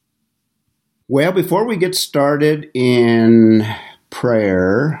Well, before we get started in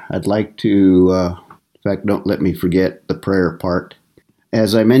prayer, I'd like to, in fact, don't let me forget the prayer part.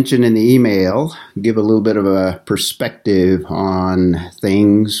 As I mentioned in the email, give a little bit of a perspective on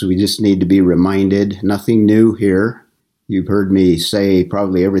things. We just need to be reminded. Nothing new here. You've heard me say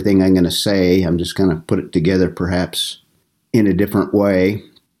probably everything I'm going to say. I'm just going to put it together perhaps in a different way.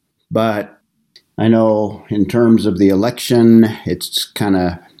 But I know in terms of the election, it's kind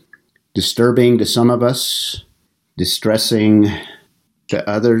of disturbing to some of us, distressing to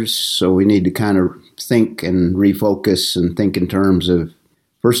others. So we need to kind of think and refocus and think in terms of,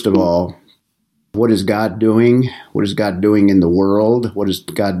 first of all, what is God doing? What is God doing in the world? What is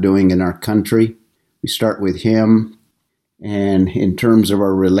God doing in our country? We start with Him. And in terms of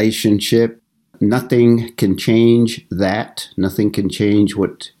our relationship, nothing can change that. Nothing can change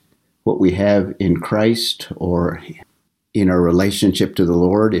what we have in Christ or in our relationship to the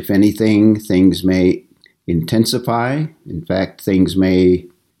Lord. If anything, things may intensify. In fact, things may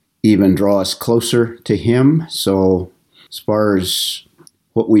even draw us closer to Him. So as far as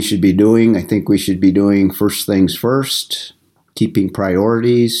what we should be doing, I think we should be doing first things first, keeping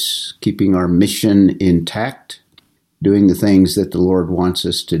priorities, keeping our mission intact, doing the things that the Lord wants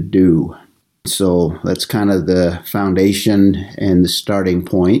us to do. So that's kind of the foundation and the starting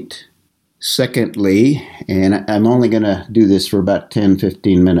point. Secondly, and I'm only going to do this for about 10,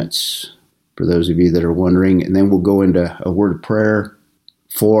 15 minutes, for those of you that are wondering, and then we'll go into a word of prayer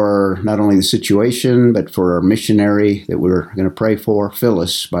for not only the situation, but for our missionary that we're going to pray for,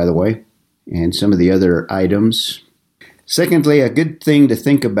 Phyllis, by the way, and some of the other items. Secondly, a good thing to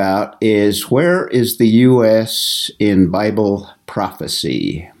think about is, where is the U.S. in Bible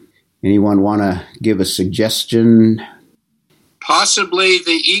prophecy? Anyone want to give a suggestion? Possibly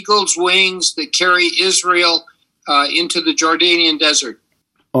the eagle's wings that carry Israel into the Jordanian desert.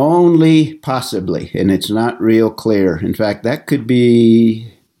 Only possibly, and it's not real clear. In fact, that could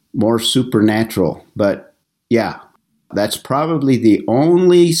be more supernatural. But yeah, that's probably the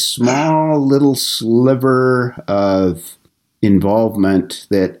only small little sliver of involvement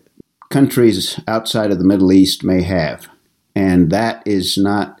that countries outside of the Middle East may have. And that is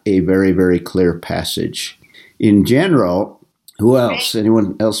not a very, very clear passage. In general, who else?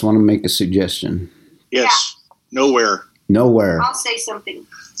 Anyone else want to make a suggestion? Yes. Yeah. Nowhere. I'll say something.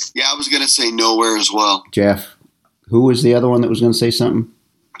 Yeah, I was going to say nowhere as well. Jeff. Who was the other one that was going to say something?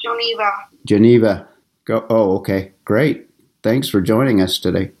 Geneva. Go. Oh, okay. Great. Thanks for joining us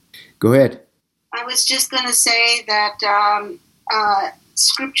today. Go ahead. I was just going to say that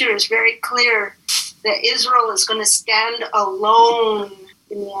Scripture is very clear that Israel is going to stand alone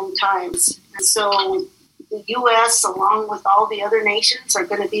in the end times. And so the U.S., along with all the other nations, are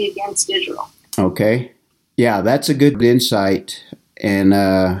going to be against Israel. Okay. Yeah, that's a good insight. And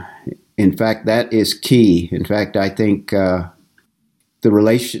in fact, that is key. In fact, I think that's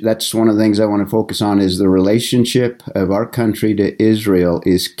one of the things I want to focus on, is the relationship of our country to Israel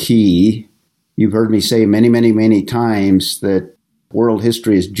is key. You've heard me say many, many, many times that world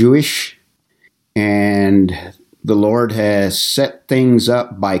history is Jewish, and the Lord has set things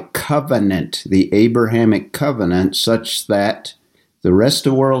up by covenant, the Abrahamic covenant, such that the rest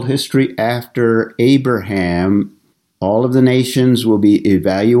of world history after Abraham, all of the nations will be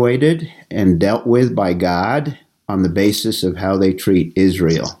evaluated and dealt with by God on the basis of how they treat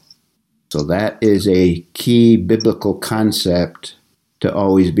Israel. So that is a key biblical concept to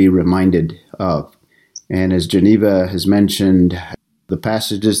always be reminded of. And as Geneva has mentioned, the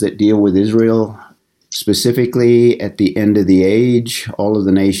passages that deal with Israel, specifically at the end of the age, all of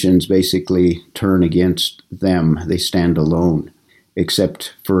the nations basically turn against them. They stand alone,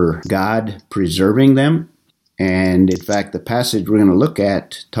 except for God preserving them. And in fact, the passage we're going to look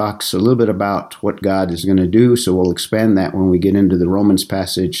at talks a little bit about what God is going to do. So we'll expand that when we get into the Romans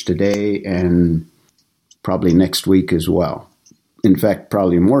passage today and probably next week as well. In fact,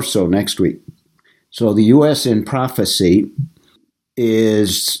 probably more so next week. So the U.S. in prophecy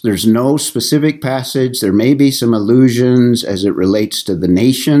there's no specific passage. There may be some allusions as it relates to the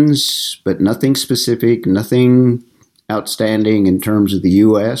nations, but nothing specific, nothing outstanding in terms of the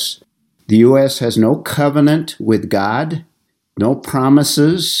U.S. The U.S. has no covenant with God, no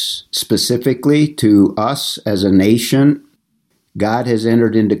promises specifically to us as a nation. God has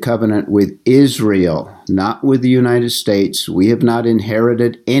entered into covenant with Israel, not with the United States. We have not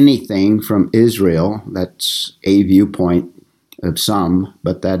inherited anything from Israel. That's a viewpoint of some,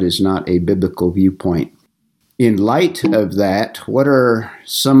 but that is not a biblical viewpoint. In light of that, what are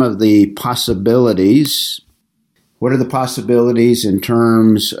some of the possibilities? What are the possibilities in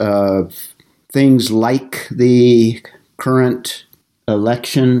terms of things like the current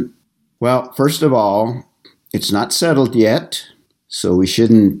election Well, first of all, it's not settled yet, so we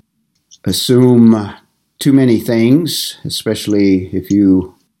shouldn't assume too many things, especially if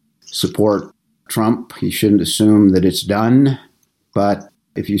you support Trump. You shouldn't assume that it's done. But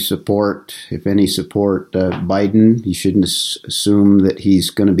if any support Biden, you shouldn't assume that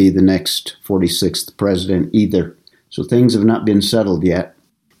he's going to be the next 46th president either. So things have not been settled yet.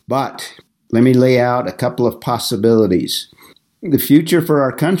 But let me lay out a couple of possibilities. The future for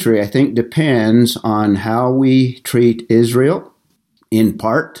our country, I think, depends on how we treat Israel, in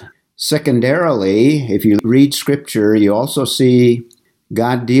part. Secondarily, if you read Scripture, you also see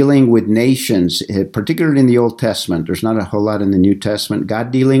God dealing with nations, particularly in the Old Testament. There's not a whole lot in the New Testament.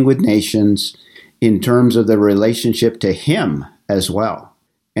 God dealing with nations in terms of the relationship to Him as well.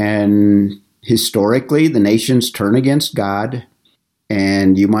 And historically, the nations turn against God,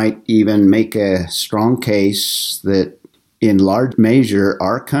 and you might even make a strong case that in large measure,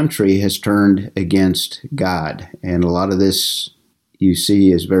 our country has turned against God. And a lot of this you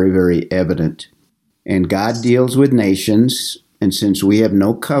see is very, very evident. And God deals with nations. And since we have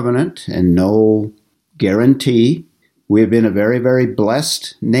no covenant and no guarantee, we have been a very, very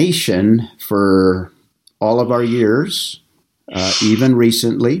blessed nation for all of our years, even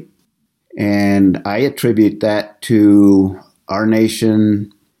recently. And I attribute that to our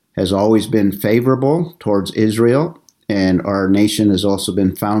nation has always been favorable towards Israel. And our nation has also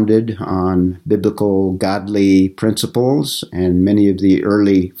been founded on biblical, godly principles. And many of the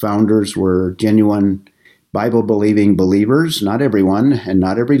early founders were genuine Bible-believing believers. Not everyone and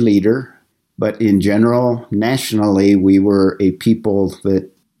not every leader. But in general, nationally, we were a people that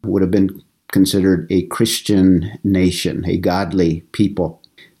would have been considered a Christian nation, a godly people.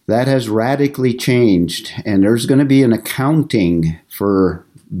 That has radically changed. And there's going to be an accounting for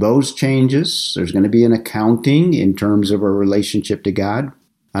those changes. There's going to be an accounting in terms of our relationship to God.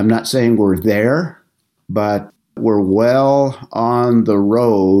 I'm not saying we're there, but we're well on the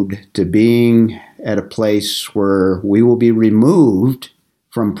road to being at a place where we will be removed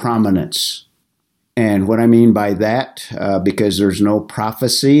from prominence. And what I mean by that, because there's no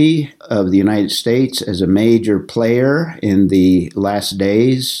prophecy of the United States as a major player in the last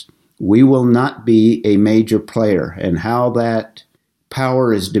days, we will not be a major player. And how that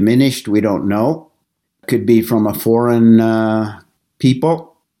power is diminished, we don't know. Could be from a foreign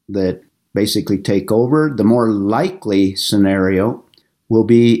people that basically take over. The more likely scenario will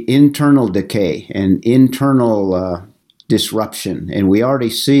be internal decay and internal disruption. And we already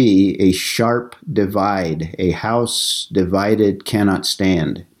see a sharp divide. A house divided cannot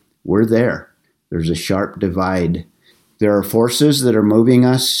stand. We're there. There's a sharp divide. There are forces that are moving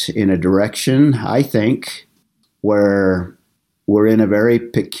us in a direction, I think, where we're in a very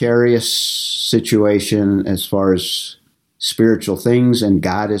precarious situation as far as spiritual things and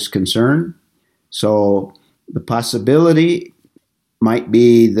God is concerned. So the possibility might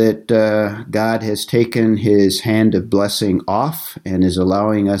be that God has taken His hand of blessing off and is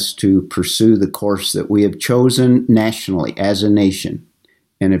allowing us to pursue the course that we have chosen nationally as a nation.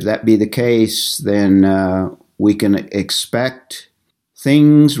 And if that be the case, then we can expect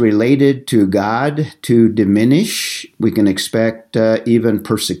things related to God to diminish. We can expect even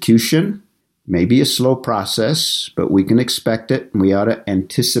persecution, maybe a slow process, but we can expect it. We ought to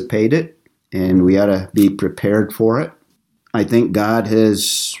anticipate it, and we ought to be prepared for it. I think God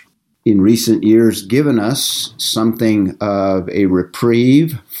has, in recent years, given us something of a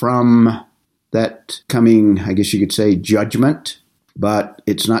reprieve from that coming, I guess you could say, judgment, but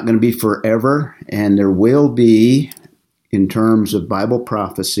it's not going to be forever, and there will be, in terms of Bible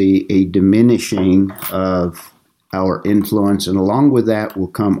prophecy, a diminishing of our influence. And along with that will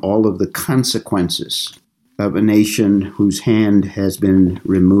come all of the consequences of a nation whose hand has been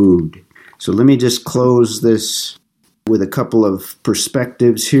removed. So let me just close this with a couple of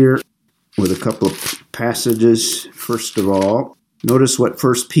perspectives here, with a couple of passages. First of all, notice what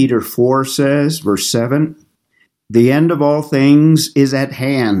 1 Peter 4 says, verse 7. The end of all things is at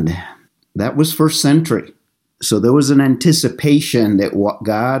hand. That was first century. So there was an anticipation that what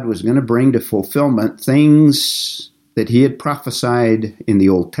God was going to bring to fulfillment, things that He had prophesied in the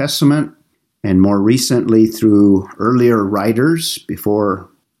Old Testament and more recently through earlier writers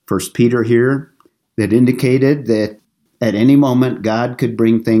before 1 Peter here, that indicated that at any moment God could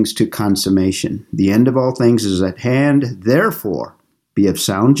bring things to consummation. The end of all things is at hand. Therefore, be of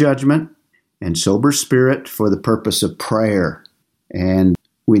sound judgment and sober spirit for the purpose of prayer. And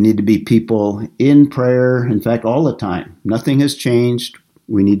we need to be people in prayer, in fact, all the time. Nothing has changed.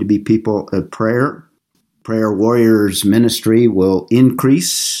 We need to be people of prayer. Prayer Warriors ministry will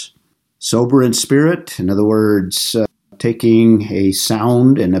increase. Sober in spirit, in other words, taking a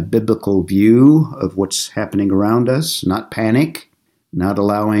sound and a biblical view of what's happening around us, not panic, not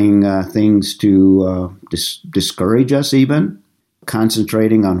allowing things to discourage us even,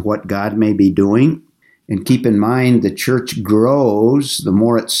 concentrating on what God may be doing. And keep in mind, the church grows the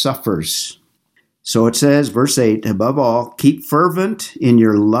more it suffers. So it says, verse 8, above all, keep fervent in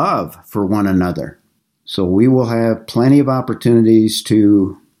your love for one another. So we will have plenty of opportunities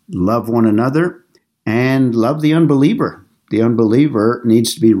to love one another and love the unbeliever. The unbeliever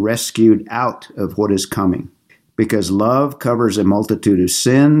needs to be rescued out of what is coming, because love covers a multitude of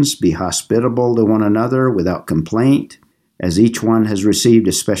sins. Be hospitable to one another without complaint. As each one has received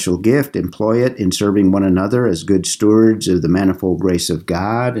a special gift, employ it in serving one another as good stewards of the manifold grace of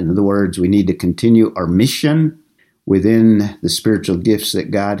God. In other words, we need to continue our mission within the spiritual gifts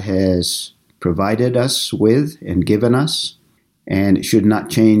that God has provided us with and given us. And it should not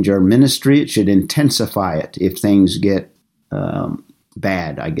change our ministry. It should intensify it if things get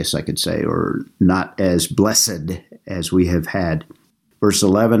bad, I guess I could say, or not as blessed as we have had. Verse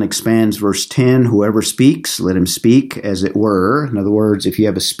 11 expands verse 10, whoever speaks, let him speak as it were. In other words, if you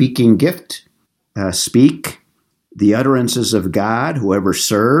have a speaking gift, speak the utterances of God. Whoever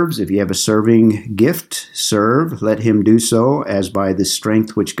serves, if you have a serving gift, serve. Let him do so as by the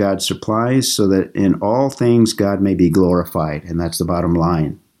strength which God supplies, so that in all things God may be glorified. And that's the bottom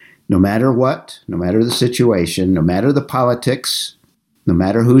line. No matter what, no matter the situation, no matter the politics, no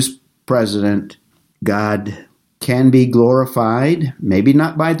matter who's president, God can be glorified, maybe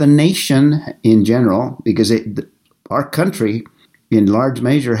not by the nation in general, because our country in large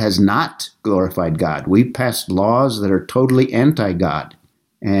measure has not glorified God. We've passed laws that are totally anti-God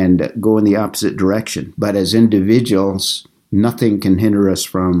and go in the opposite direction. But as individuals, nothing can hinder us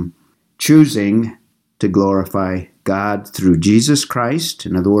from choosing to glorify God through Jesus Christ.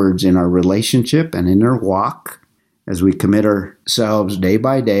 In other words, in our relationship and in our walk, as we commit ourselves day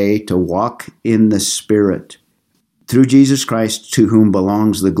by day to walk in the Spirit. Through Jesus Christ, to whom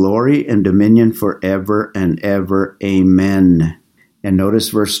belongs the glory and dominion forever and ever. Amen. And notice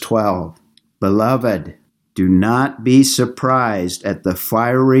verse 12. Beloved, do not be surprised at the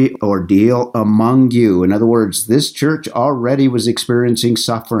fiery ordeal among you. In other words, this church already was experiencing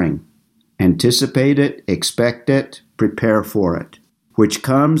suffering. Anticipate it, expect it, prepare for it, which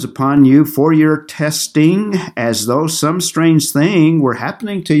comes upon you for your testing, as though some strange thing were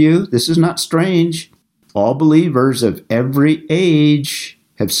happening to you. This is not strange. All believers of every age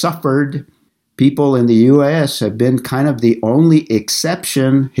have suffered. People in the U.S. have been kind of the only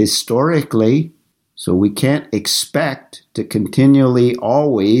exception historically, so we can't expect to continually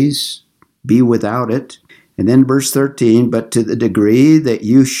always be without it. And then verse 13, but to the degree that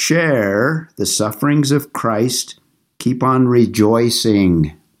you share the sufferings of Christ, keep on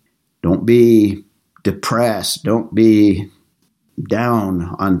rejoicing. Don't be depressed. Don't be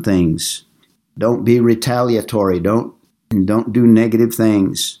down on things. Don't be retaliatory. Don't do negative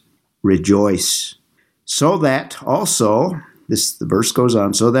things. Rejoice. So that also, the verse goes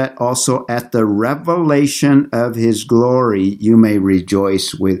on, so that also at the revelation of his glory you may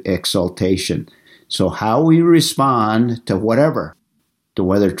rejoice with exultation. So how we respond to whatever, to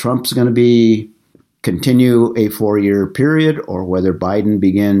whether Trump's going to continue a 4-year period or whether Biden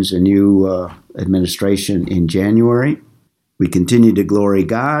begins a new administration in January, we continue to glory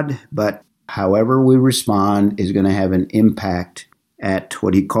God, but however we respond is going to have an impact at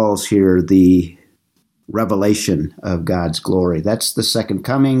what he calls here the revelation of God's glory. That's the second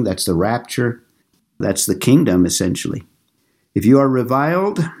coming. That's the rapture. That's the kingdom, essentially. If you are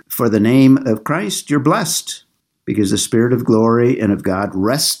reviled for the name of Christ, you're blessed, because the Spirit of glory and of God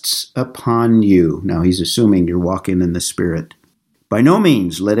rests upon you. Now, he's assuming you're walking in the Spirit. By no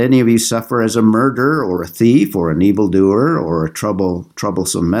means let any of you suffer as a murderer or a thief or an evildoer or a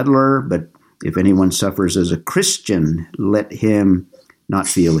troublesome meddler, but if anyone suffers as a Christian, let him not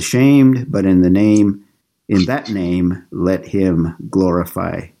feel ashamed, but in that name, let him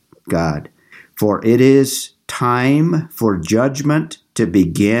glorify God. For it is time for judgment to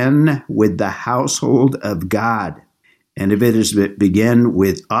begin with the household of God. And if it is to begin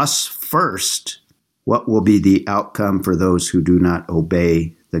with us first, what will be the outcome for those who do not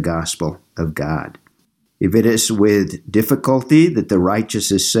obey the gospel of God? If it is with difficulty that the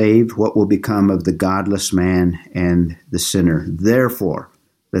righteous is saved, what will become of the godless man and the sinner? Therefore,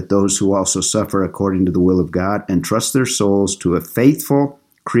 let those who also suffer according to the will of God entrust their souls to a faithful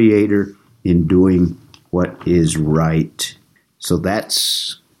Creator in doing what is right. So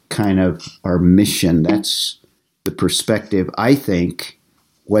that's kind of our mission. That's the perspective, I think,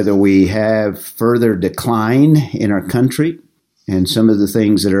 whether we have further decline in our country and some of the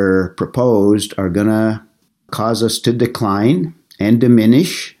things that are proposed are going to cause us to decline and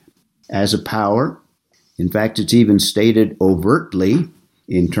diminish as a power. In fact, it's even stated overtly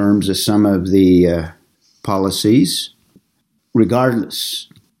in terms of some of the policies. Regardless,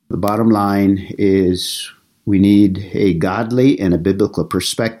 the bottom line is we need a godly and a biblical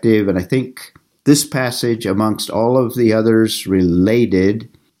perspective, and I think this passage, amongst all of the others related,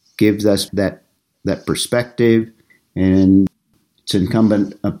 gives us that perspective, and it's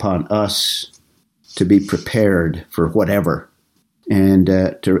incumbent upon us to be prepared for whatever, and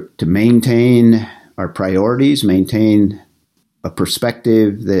to maintain our priorities, maintain a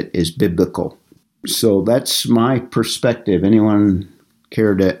perspective that is biblical. So that's my perspective. Anyone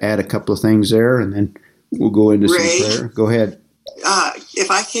care to add a couple of things there, and then we'll go into Ray, some prayer? Go ahead.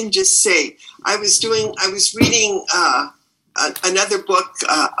 If I can just say, I was reading another book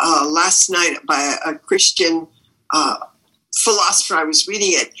last night by a Christian philosopher. I was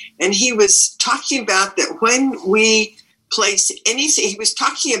reading it, and he was talking about that when we place anything, he was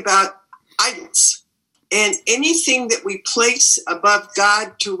talking about idols, and anything that we place above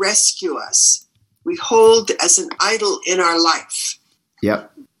God to rescue us, we hold as an idol in our life.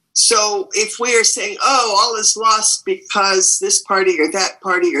 Yep. So if we are saying, oh, all is lost because this party or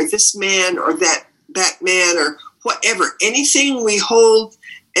this man or that man or whatever, anything we hold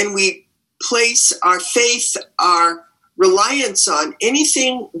and we place our faith, our reliance on,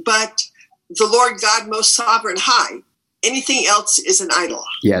 anything but the Lord God most sovereign high, anything else is an idol.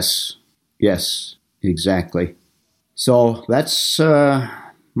 Yes, exactly. So that's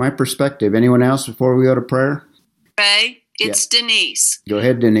my perspective. Anyone else before we go to prayer? Ray, it's Denise. Go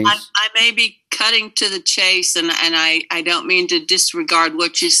ahead, Denise. I may be cutting to the chase, and I don't mean to disregard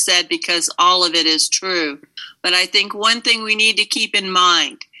what you said because all of it is true. But I think one thing we need to keep in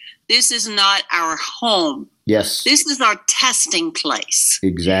mind, this is not our home. Yes. This is our testing place.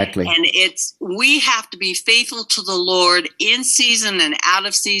 Exactly. And we have to be faithful to the Lord in season and out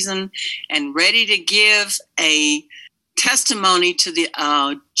of season and ready to give a testimony to the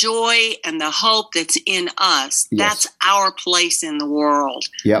joy and the hope that's in us. Yes. That's our place in the world.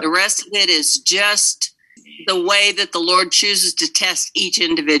 Yep. The rest of it is just the way that the Lord chooses to test each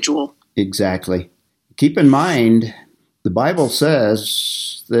individual. Exactly. Keep in mind, the Bible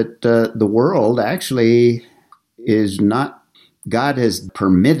says that the world actually is not, God has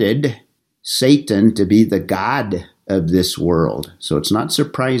permitted Satan to be the God of this world. So it's not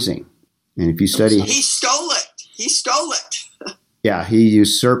surprising. And if you study... He stole it. Yeah, he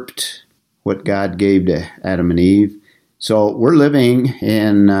usurped what God gave to Adam and Eve. So we're living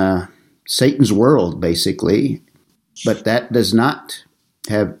in Satan's world, basically. But that does not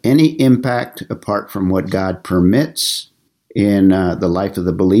have any impact apart from what God permits in the life of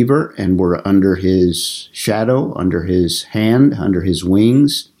the believer, and we're under his shadow, under his hand, under his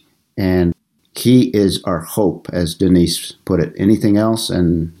wings, and he is our hope, as Denise put it. Anything else,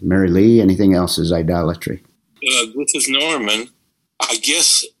 and Mary Lee, anything else is idolatry. This is Norman. I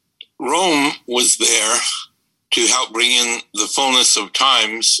guess Rome was there to help bring in the fullness of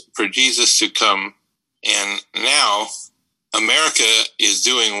times for Jesus to come, and now America is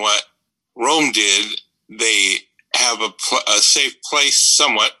doing what Rome did. They have a safe place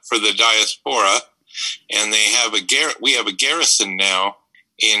somewhat for the diaspora, and we have a garrison now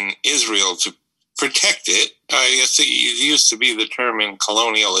in Israel to protect it. I guess it used to be the term in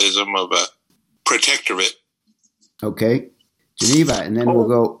colonialism of a protectorate. Okay. Geneva, and then we'll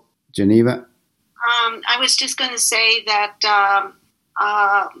go Geneva. I was just going to say that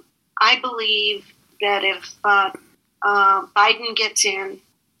I believe that if Biden gets in,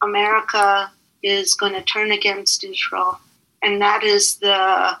 America is going to turn against Israel. And that is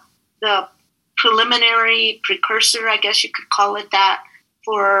the preliminary precursor, I guess you could call it that,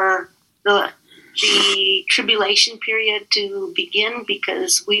 for the tribulation period to begin,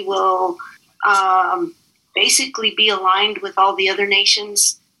 because we will basically be aligned with all the other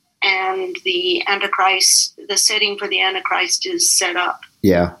nations, and the Antichrist, the setting for the Antichrist is set up.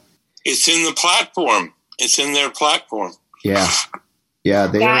 Yeah. It's in the platform. It's in their platform. Yeah.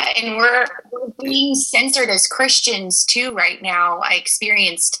 Yeah, and we're being censored as Christians too right now. I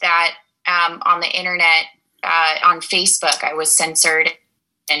experienced that on the internet, on Facebook. I was censored,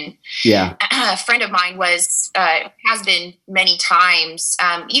 and a friend of mine has been many times,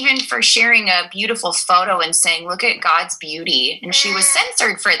 even for sharing a beautiful photo and saying, "Look at God's beauty," and she was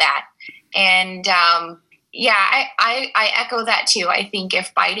censored for that. And I echo that too. I think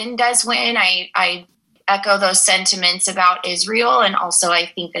if Biden does win, I echo those sentiments about Israel, and also I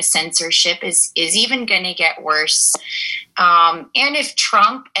think the censorship is even going to get worse. And if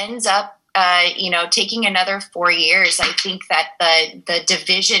Trump ends up, taking another 4 years, I think that the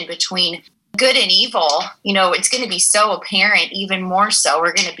division between good and evil, you know, it's going to be so apparent, even more so.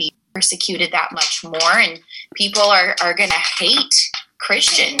 We're going to be persecuted that much more, and people are going to hate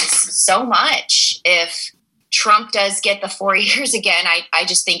Christians so much. If Trump does get the 4 years again, I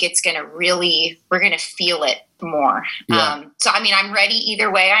just think it's going to we're going to feel it more. Yeah. So, I mean, I'm ready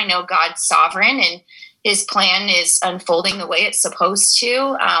either way. I know God's sovereign and his plan is unfolding the way it's supposed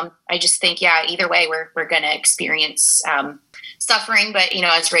to. I just think, either way, we're going to experience suffering, but, you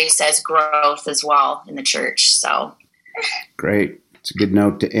know, as Ray says, growth as well in the church. So great. It's a good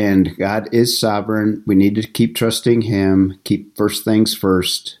note to end. God is sovereign. We need to keep trusting him, keep first things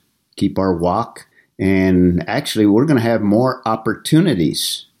first, keep our walk. And actually, we're going to have more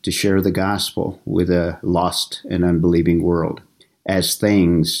opportunities to share the gospel with a lost and unbelieving world as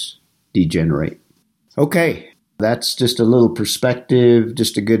things degenerate. Okay, that's just a little perspective,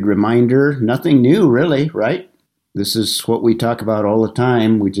 just a good reminder. Nothing new, really, right? This is what we talk about all the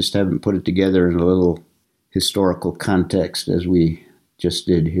time. We just haven't put it together in a little historical context as we just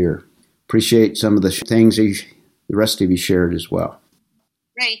did here. Appreciate some of the things the rest of you shared as well.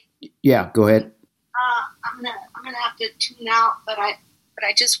 Ray. Yeah, go ahead. I'm gonna have to tune out, but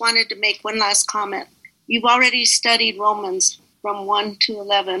I just wanted to make one last comment. You've already studied Romans from 1 to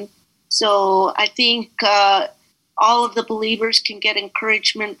 11, so I think all of the believers can get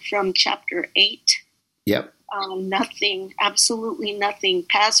encouragement from chapter 8. Yep. Nothing, absolutely nothing,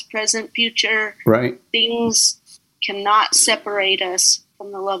 past, present, future. Right. Things cannot separate us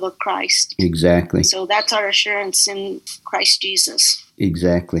from the love of Christ. Exactly. So that's our assurance in Christ Jesus.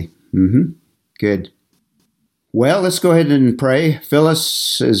 Exactly. Mm-hmm. Good. Well, let's go ahead and pray.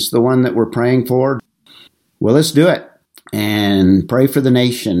 Phyllis is the one that we're praying for. Well, let's do it. And pray for the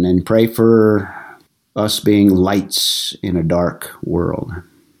nation and pray for us being lights in a dark world.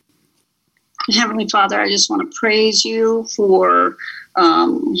 Heavenly Father, I just want to praise you for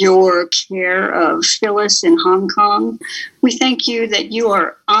your care of Phyllis in Hong Kong. We thank you that you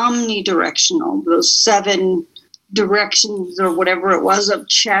are omnidirectional, those 7 directions or whatever it was of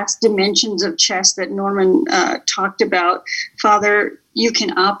chess, dimensions of chess that Norman talked about. Father, you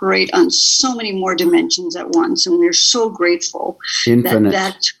can operate on so many more dimensions at once, and we're so grateful that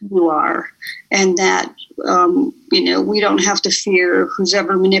that's who you are, and that we don't have to fear who's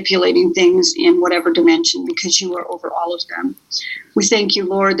ever manipulating things in whatever dimension, because you are over all of them. We thank you,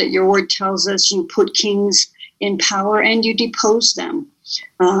 Lord, that your word tells us you put kings in power and you depose them.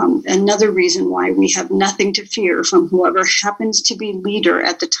 Another reason why we have nothing to fear from whoever happens to be leader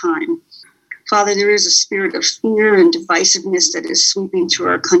at the time. Father, there is a spirit of fear and divisiveness that is sweeping through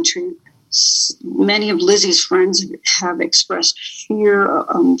our country. Many of Lizzie's friends have expressed fear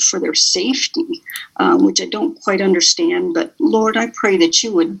for their safety, which I don't quite understand. But Lord, I pray that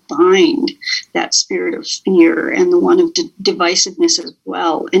you would bind that spirit of fear and the one of divisiveness as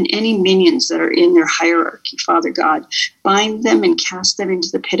well, and any minions that are in their hierarchy, Father God. Bind them and cast them into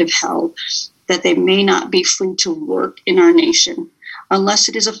the pit of hell, that they may not be free to work in our nation. Unless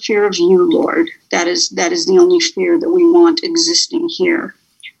it is a fear of you, Lord. That is the only fear that we want existing here.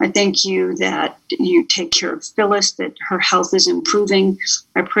 I thank you that you take care of Phyllis, that her health is improving.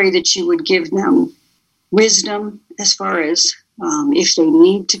 I pray that you would give them wisdom as far as if they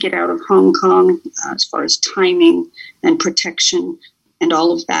need to get out of Hong Kong, as far as timing and protection and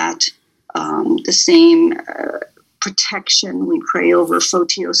all of that. The same protection we pray over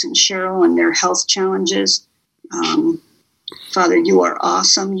Photios and Cheryl and their health challenges. Father, you are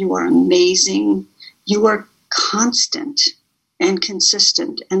awesome. You are amazing. You are constant and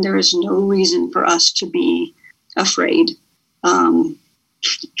consistent, and there is no reason for us to be afraid.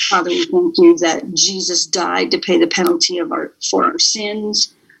 Father, we thank you that Jesus died to pay the penalty for our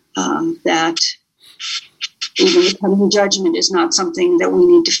sins, that even the coming judgment is not something that we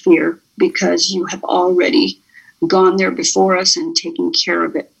need to fear, because you have already gone there before us and taken care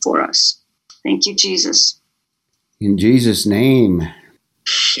of it for us. Thank you, Jesus. In Jesus' name.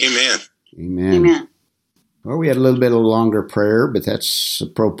 Amen. Amen. Amen. Well, we had a little bit of a longer prayer, but that's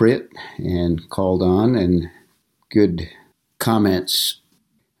appropriate and called on, and good comments.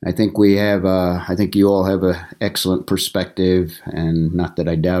 I think I think you all have an excellent perspective, and not that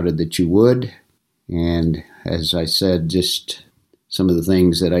I doubted that you would. And as I said, just some of the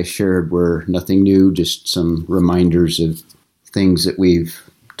things that I shared were nothing new, just some reminders of things that we've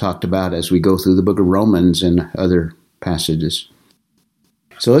talked about as we go through the book of Romans and other passages.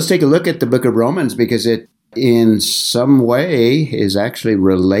 So let's take a look at the book of Romans, because it in some way is actually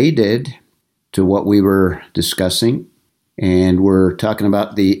related to what we were discussing. And we're talking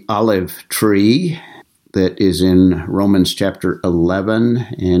about the olive tree that is in Romans chapter 11.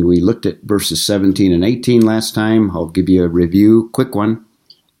 And we looked at verses 17 and 18 last time. I'll give you a review, quick one.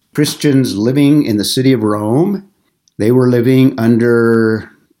 Christians living in the city of Rome, they were living under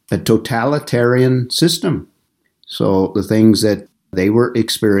a totalitarian system. So the things that they were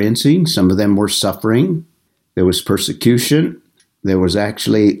experiencing, some of them were suffering. There was persecution. There was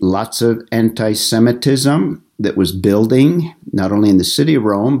actually lots of anti-Semitism that was building, not only in the city of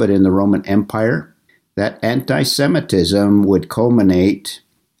Rome, but in the Roman Empire. That anti-Semitism would culminate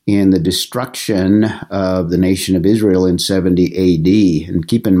in the destruction of the nation of Israel in 70 AD. And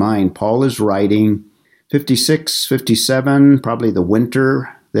keep in mind, Paul is writing 56, 57, probably the winter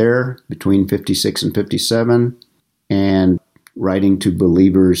there, between 56 and 57, and writing to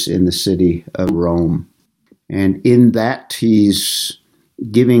believers in the city of Rome. And in that, he's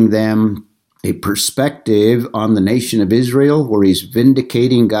giving them a perspective on the nation of Israel, where he's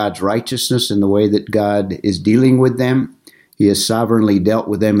vindicating God's righteousness in the way that God is dealing with them. He has sovereignly dealt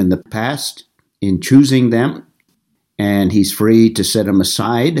with them in the past in choosing them, and he's free to set them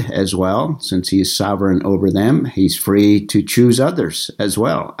aside as well. Since he is sovereign over them, he's free to choose others as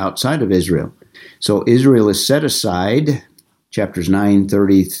well outside of Israel. So Israel is set aside, chapters 9,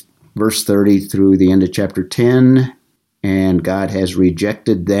 30, verse 30 through the end of chapter 10, and God has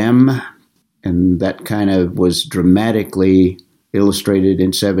rejected them, and that kind of was dramatically illustrated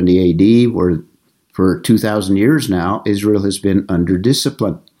in 70 AD, where for 2,000 years now, Israel has been under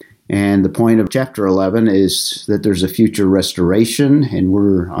discipline. And the point of chapter 11 is that there's a future restoration, and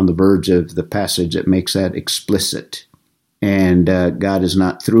we're on the verge of the passage that makes that explicit. And God is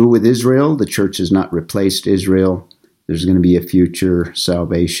not through with Israel. The church has not replaced Israel. There's going to be a future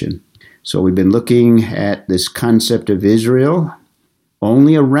salvation. So we've been looking at this concept of Israel.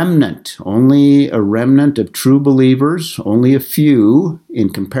 Only a remnant of true believers, only a few in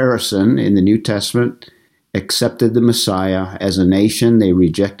comparison in the New Testament accepted the Messiah. As a nation, they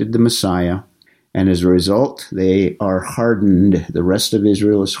rejected the Messiah, and as a result, they are hardened. The rest of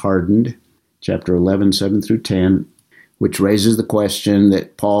Israel is hardened, chapter 11, 7 through 10, which raises the question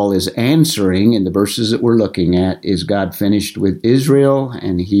that Paul is answering in the verses that we're looking at. Is God finished with Israel?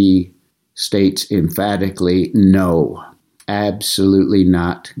 And he states emphatically, no. Absolutely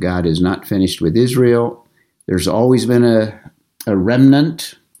not. God is not finished with Israel. There's always been a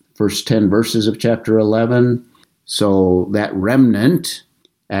remnant, first 10 verses of chapter 11. So that remnant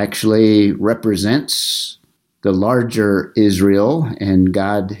actually represents the larger Israel, and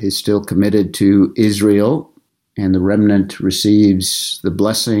God is still committed to Israel, and the remnant receives the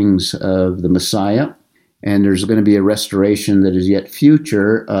blessings of the Messiah, and there's going to be a restoration that is yet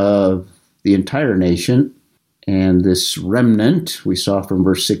future of the entire nation. And this remnant, we saw from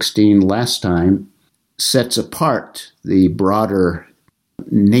verse 16 last time, sets apart the broader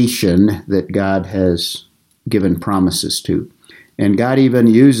nation that God has given promises to. And God even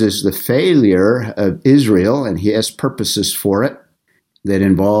uses the failure of Israel, and he has purposes for it that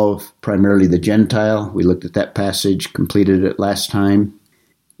involve primarily the Gentile. We looked at that passage, completed it last time,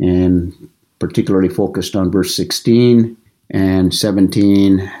 and particularly focused on verse 16 and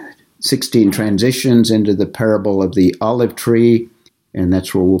 17. 16 transitions into the parable of the olive tree, and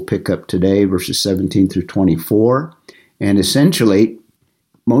that's where we'll pick up today, verses 17 through 24. And essentially,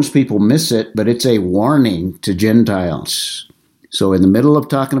 most people miss it, but it's a warning to Gentiles. So in the middle of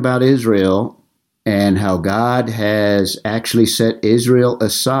talking about Israel and how God has actually set Israel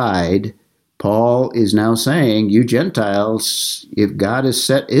aside, Paul is now saying, you Gentiles, if God has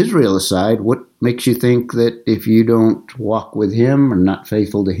set Israel aside, what makes you think that if you don't walk with him or not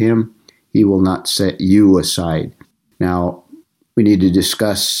faithful to him, he will not set you aside? Now, we need to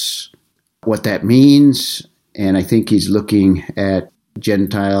discuss what that means, and I think he's looking at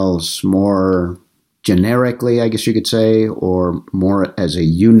Gentiles more generically, I guess you could say, or more as a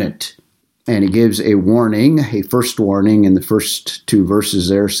unit. And he gives a warning, a first warning in the first two verses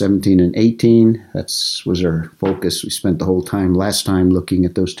there, 17 and 18. That was our focus. We spent the whole time last time looking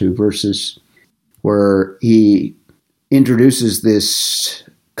at those two verses, where he introduces this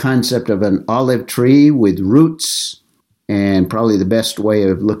concept of an olive tree with roots. And probably the best way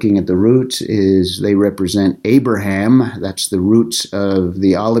of looking at the roots is they represent Abraham. That's the roots of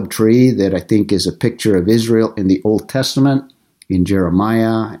the olive tree that I think is a picture of Israel in the Old Testament, in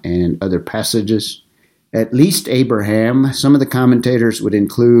Jeremiah and other passages. At least Abraham. Some of the commentators would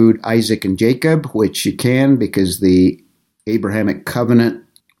include Isaac and Jacob, which you can because the Abrahamic covenant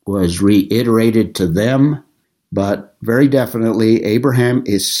was reiterated to them. But very definitely, Abraham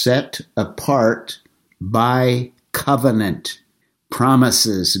is set apart by covenant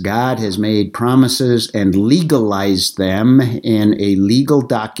promises. God has made promises and legalized them in a legal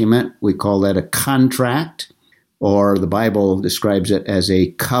document. We call that a contract. or the Bible describes it as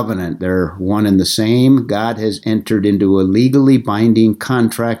a covenant. They're one and the same. God has entered into a legally binding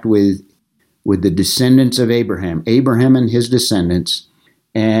contract with the descendants of Abraham and his descendants.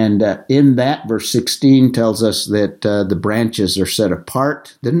 And in that, verse 16 tells us that the branches are set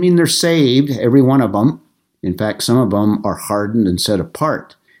apart. Doesn't mean they're saved, every one of them. In fact, some of them are hardened and set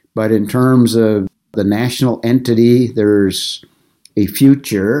apart. But in terms of the national entity, there's a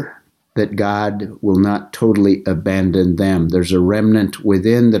future that God will not totally abandon them. There's a remnant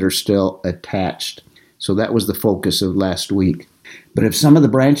within that are still attached. So that was the focus of last week. But if some of the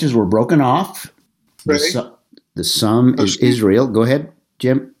branches were broken off, the sum is Israel. Go ahead,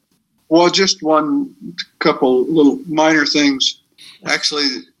 Jim. Well, just one couple little minor things. Actually,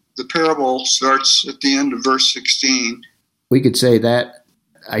 the parable starts at the end of verse 16. We could say that.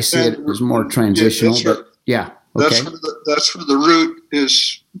 I see it as more transitional, but yeah. Okay. That's where the root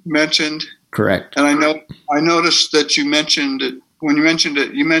is mentioned. Correct. And I noticed that you mentioned it when you mentioned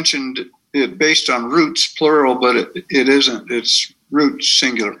it based on roots plural, but it isn't. It's root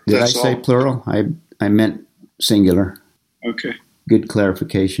singular. Did I say plural? I meant singular. Okay. Good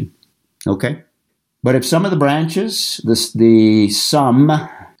clarification. Okay. But if some of the branches, the sum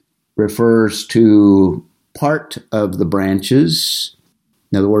refers to part of the branches.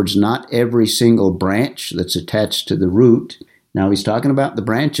 In other words, not every single branch that's attached to the root. Now he's talking about the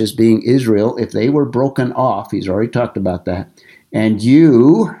branches being Israel. If they were broken off, he's already talked about that. And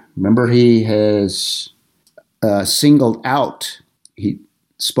you, remember he has singled out, he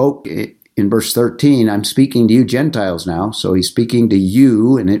spoke in verse 13, I'm speaking to you Gentiles now. So he's speaking to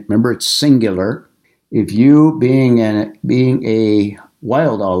you, and remember it's singular. If you, being a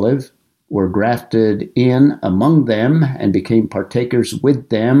wild olive, were grafted in among them and became partakers with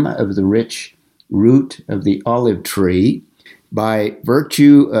them of the rich root of the olive tree. By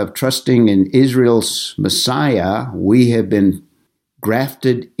virtue of trusting in Israel's Messiah, we have been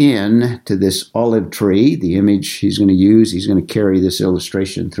grafted in to this olive tree, the image he's going to use. He's going to carry this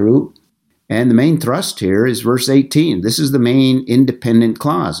illustration through. And the main thrust here is verse 18. This is the main independent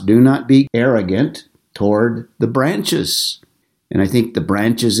clause. Do not be arrogant toward the branches. And I think the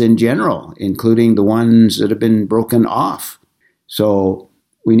branches in general, including the ones that have been broken off. So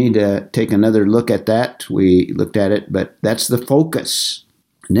we need to take another look at that. We looked at it, but that's the focus.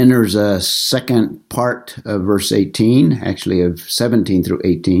 And then there's a second part of verse 18, actually of 17 through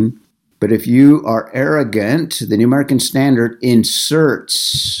 18. But if you are arrogant, the New American Standard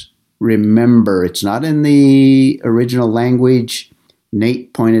inserts, remember, it's not in the original language.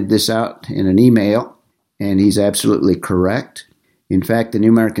 Nate pointed this out in an email, and he's absolutely correct. In fact, the New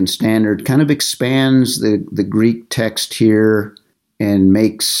American Standard kind of expands the Greek text here and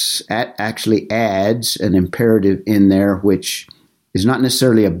actually adds an imperative in there, which is not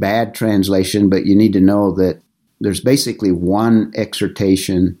necessarily a bad translation, but you need to know that there's basically one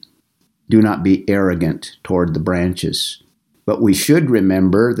exhortation, do not be arrogant toward the branches. But we should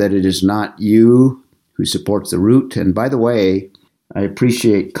remember that it is not you who supports the root. And by the way, I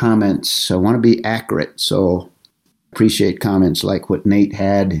appreciate comments. I want to be accurate, so appreciate comments like what Nate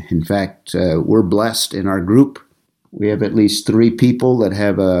had. In fact, we're blessed in our group. We have at least 3 people that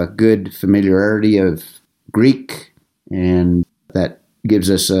have a good familiarity of Greek, and that gives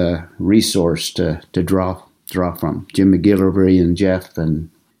us a resource to draw from. Jim McGillivray and Jeff and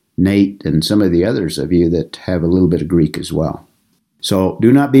Nate and some of the others of you that have a little bit of Greek as well. So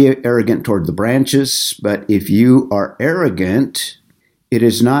do not be arrogant toward the branches, but if you are arrogant, it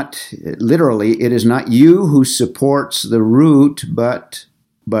is not you who supports the root, but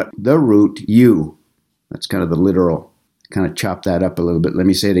the root, you. That's kind of the literal. Kind of chop that up a little bit. Let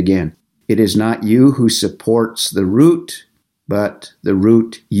me say it again. It is not you who supports the root, but the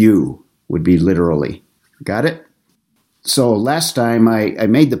root, you, would be literally. Got it? So last time I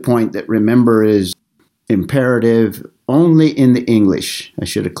made the point that remember is imperative only in the English. I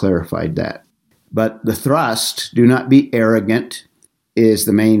should have clarified that. But the thrust, do not be arrogant, is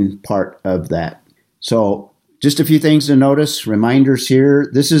the main part of that. So just a few things to notice, reminders here.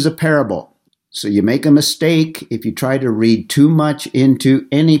 This is a parable. So you make a mistake if you try to read too much into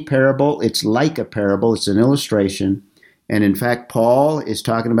any parable. It's like a parable. It's an illustration. And in fact, Paul is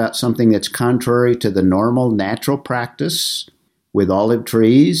talking about something that's contrary to the normal natural practice with olive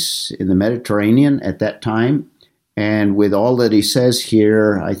trees in the Mediterranean at that time. And with all that he says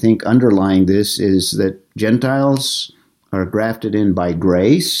here, I think underlying this is that Gentiles are grafted in by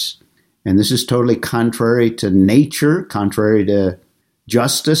grace. And this is totally contrary to nature, contrary to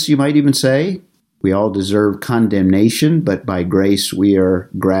justice, you might even say. We all deserve condemnation, but by grace we are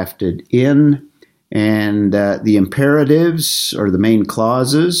grafted in. And the imperatives, or the main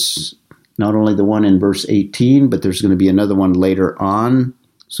clauses, not only the one in verse 18, but there's going to be another one later on.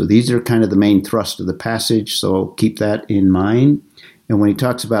 So these are kind of the main thrust of the passage, so keep that in mind. And when he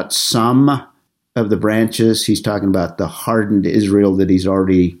talks about some of the branches, he's talking about the hardened Israel that he's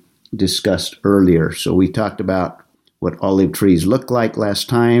already discussed earlier. So we talked about what olive trees look like last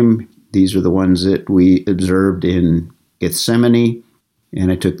time. These are the ones that we observed in Gethsemane. And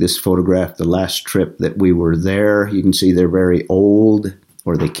I took this photograph the last trip that we were there. You can see they're very old,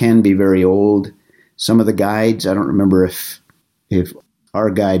 or they can be very old. Some of the guides, I don't remember if our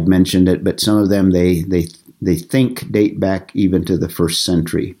guide mentioned it, but some of them they think date back even to the 1st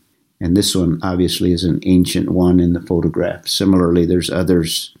century. And this one obviously is an ancient one in the photograph. Similarly, there's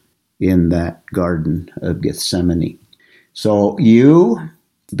others in that Garden of Gethsemane. So you,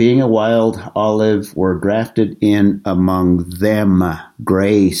 being a wild olive, were grafted in among them.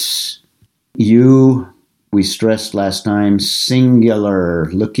 Grace. You, we stressed last time, singular,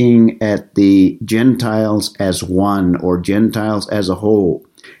 looking at the Gentiles as one, or Gentiles as a whole.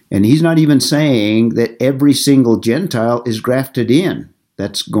 And he's not even saying that every single Gentile is grafted in.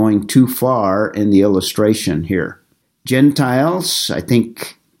 That's going too far in the illustration here. Gentiles, I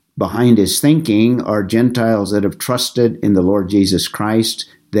think, behind his thinking, are Gentiles that have trusted in the Lord Jesus Christ.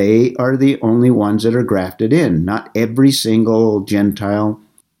 They are the only ones that are grafted in, not every single Gentile,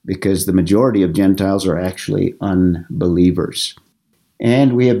 because the majority of Gentiles are actually unbelievers.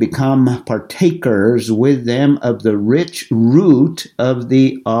 And we have become partakers with them of the rich root of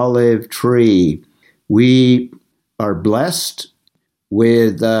the olive tree. We are blessed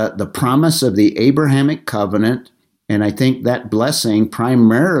with the promise of the Abrahamic covenant, and I think that blessing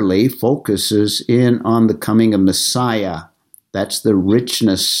primarily focuses in on the coming of Messiah. That's the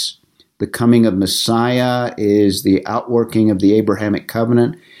richness. The coming of Messiah is the outworking of the Abrahamic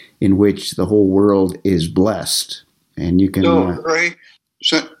covenant in which the whole world is blessed. And you can... So, Ray,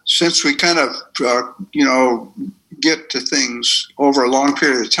 since we kind of, get to things over a long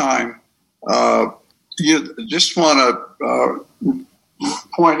period of time, you just want to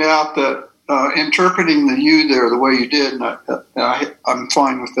point out that interpreting the you there the way you did, and I'm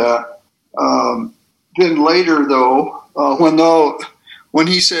fine with that. Then later, though, when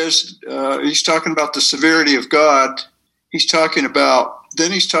he says he's talking about the severity of God, he's talking about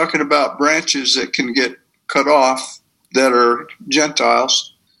branches that can get cut off that are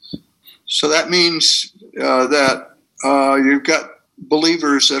Gentiles. So that means that you've got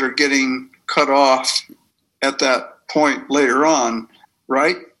believers that are getting cut off at that point later on,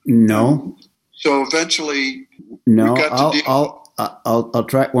 right? No. So eventually, no. I'll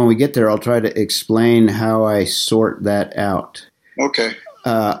try when we get there. I'll try to explain how I sort that out. Okay.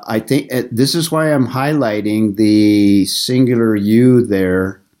 I think this is why I'm highlighting the singular you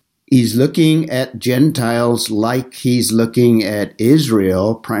there. He's looking at Gentiles like he's looking at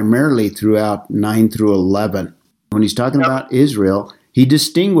Israel, primarily throughout 9 through 11. When he's talking about Israel, he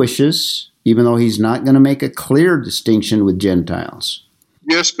distinguishes, even though he's not going to make a clear distinction with Gentiles.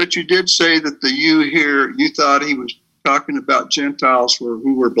 Yes, but you did say that the you here, you thought he was talking about Gentiles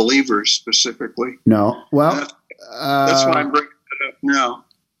who were believers specifically. No, well... That's why I'm bringing it up now.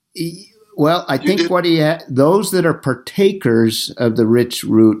 Well, I think those that are partakers of the rich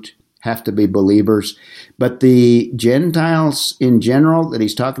root have to be believers, but the Gentiles in general that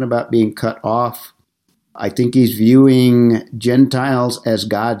he's talking about being cut off, I think he's viewing Gentiles as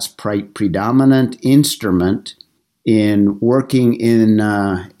God's predominant instrument in working in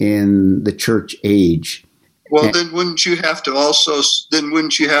the church age. Well, then wouldn't you have to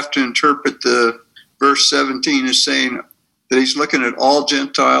interpret the verse 17 as saying that he's looking at all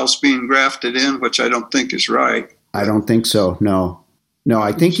Gentiles being grafted in, which I don't think is right. I don't think so. No,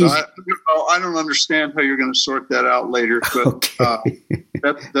 I think I don't understand how you're going to sort that out later, but okay.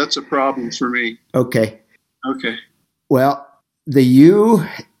 That's a problem for me. Okay. Well, the you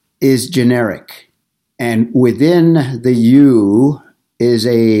is generic, and within the you is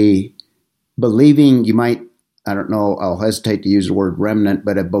a believing, I'll hesitate to use the word remnant,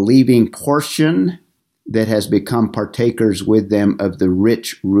 but a believing portion that has become partakers with them of the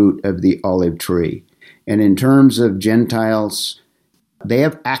rich root of the olive tree. And in terms of Gentiles, they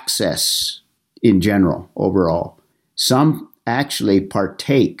have access in general, overall. Some actually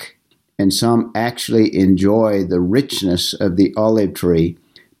partake and some actually enjoy the richness of the olive tree,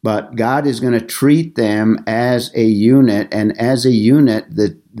 but God is going to treat them as a unit, and as a unit,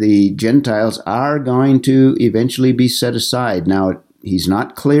 the Gentiles are going to eventually be set aside. Now, he's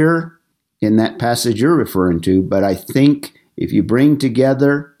not clear in that passage you're referring to, but I think if you bring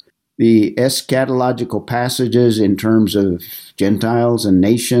together the eschatological passages in terms of Gentiles and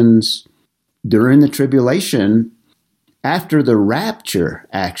nations during the tribulation, after the rapture,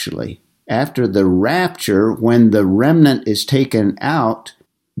 actually, after the rapture, when the remnant is taken out,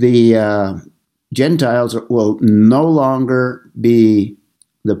 the Gentiles will no longer be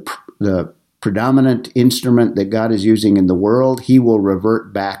the predominant instrument that God is using in the world. He will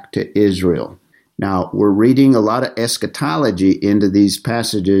revert back to Israel. Now, we're reading a lot of eschatology into these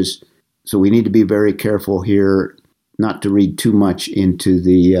passages, so we need to be very careful here not to read too much into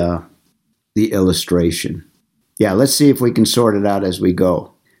the illustration. Yeah, let's see if we can sort it out as we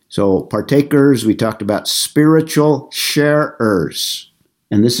go. So, partakers, we talked about spiritual sharers.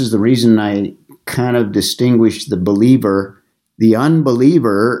 And this is the reason I kind of distinguish the believer. The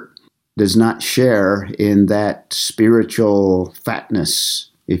unbeliever does not share in that spiritual fatness,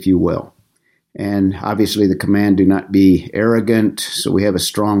 if you will. And obviously the command, do not be arrogant. So we have a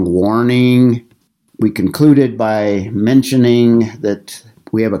strong warning. We concluded by mentioning that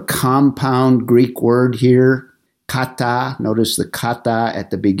we have a compound Greek word here, kata. Notice the kata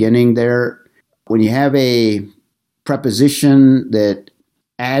at the beginning there. When you have a preposition that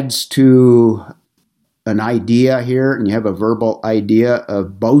adds to an idea here, and you have a verbal idea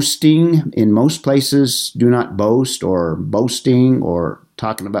of boasting, in most places, do not boast, or boasting, or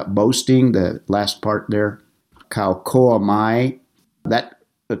talking about boasting, the last part there, kaukoamai, that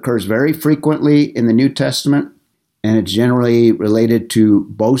occurs very frequently in the New Testament, and it's generally related to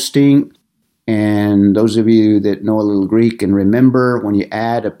boasting. And those of you that know a little Greek and remember, when you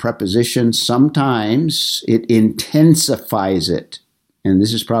add a preposition, sometimes it intensifies it. And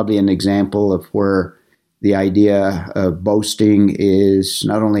this is probably an example of where the idea of boasting is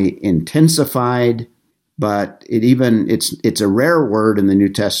not only intensified, but it's a rare word in the New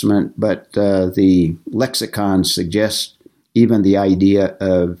Testament, but the lexicon suggests even the idea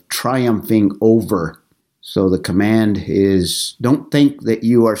of triumphing over. So the command is, don't think that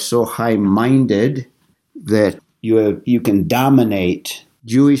you are so high-minded that you can dominate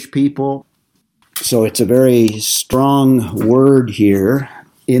Jewish people. So it's a very strong word here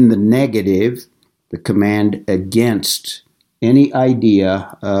in the negative, the command against any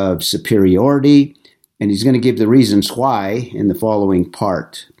idea of superiority. And he's going to give the reasons why in the following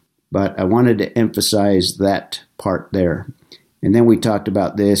part. But I wanted to emphasize that part there. And then we talked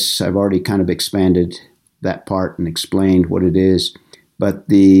about this. I've already kind of expanded that part and explained what it is. But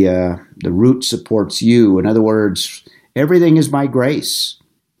the root supports you. In other words, everything is by grace.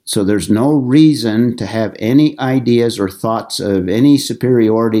 So there's no reason to have any ideas or thoughts of any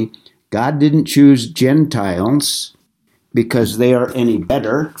superiority. God didn't choose Gentiles because they are any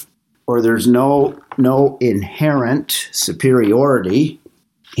better, or there's no inherent superiority.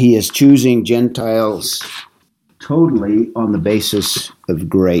 He is choosing Gentiles totally on the basis of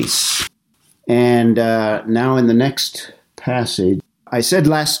grace. And now in the next passage, I said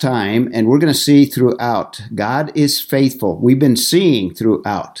last time, and we're going to see throughout, God is faithful. We've been seeing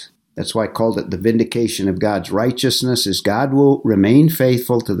throughout. That's why I called it the vindication of God's righteousness, is God will remain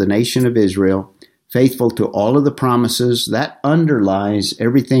faithful to the nation of Israel, faithful to all of the promises. That underlies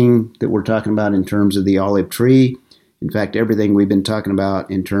everything that we're talking about in terms of the olive tree. In fact, everything we've been talking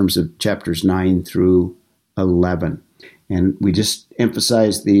about in terms of chapters 9 through 11. And we just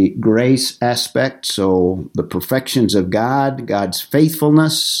emphasize the grace aspect. So the perfections of God, God's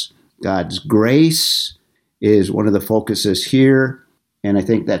faithfulness, God's grace is one of the focuses here. And I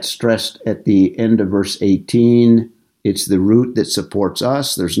think that's stressed at the end of verse 18. It's the root that supports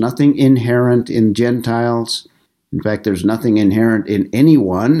us. There's nothing inherent in Gentiles. In fact, there's nothing inherent in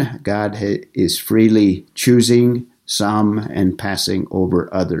anyone. God is freely choosing some and passing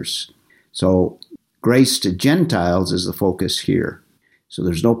over others. So grace to Gentiles is the focus here. So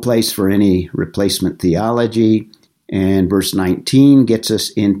there's no place for any replacement theology. And verse 19 gets us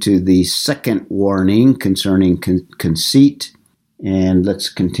into the second warning concerning conceit. And let's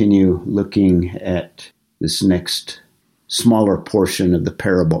continue looking at this next smaller portion of the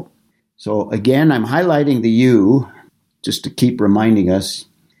parable. So again, I'm highlighting the you just to keep reminding us.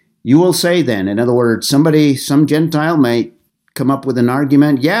 You will say then, in other words, some Gentile may come up with an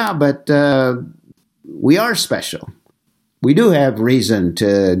argument, yeah, but we are special. We do have reason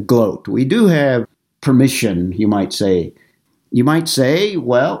to gloat. We do have permission, you might say. You might say,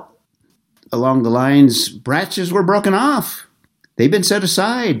 well, along the lines, branches were broken off. They've been set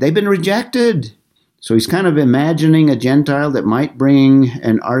aside. They've been rejected. So he's kind of imagining a Gentile that might bring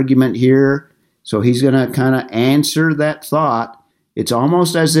an argument here. So he's going to kind of answer that thought. It's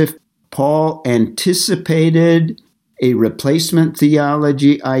almost as if Paul anticipated a replacement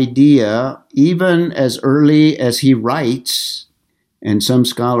theology idea even as early as he writes. And some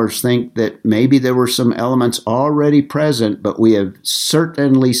scholars think that maybe there were some elements already present, but we have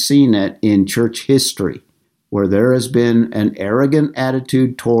certainly seen it in church history, where there has been an arrogant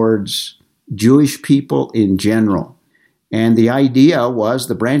attitude towards Jewish people in general. And the idea was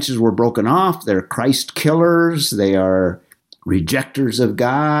the branches were broken off. They're Christ killers. They are rejectors of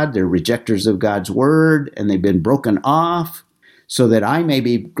God. They're rejectors of God's word, and they've been broken off so that I may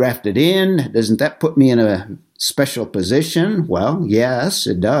be grafted in. Doesn't that put me in a special position? Well, yes,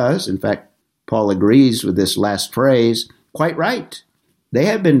 it does. In fact, Paul agrees with this last phrase. Quite right. They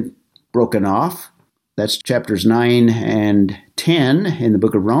have been broken off. That's chapters 9 and 10 in the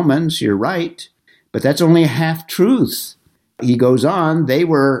book of Romans. You're right. But that's only a half-truth. He goes on, they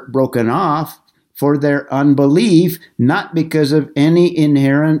were broken off for their unbelief, not because of any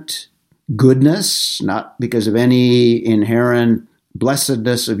inherent goodness, not because of any inherent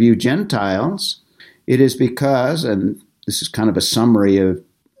blessedness of you Gentiles. It is because, and this is kind of a summary of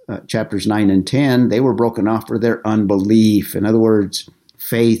chapters 9 and 10, they were broken off for their unbelief. In other words,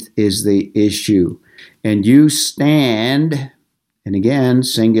 faith is the issue. And you stand, and again,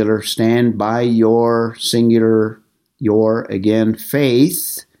 singular, stand by your singular, your, again,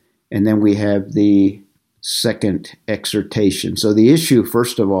 faith. And then we have the second exhortation. So the issue,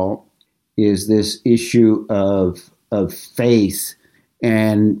 first of all, is this issue of faith.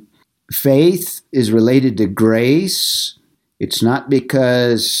 And faith is related to grace. It's not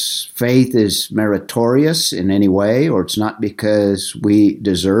because faith is meritorious in any way, or it's not because we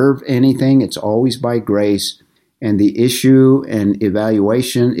deserve anything. It's always by grace. And the issue and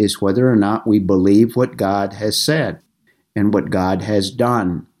evaluation is whether or not we believe what God has said and what God has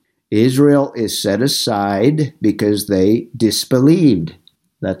done. Israel is set aside because they disbelieved.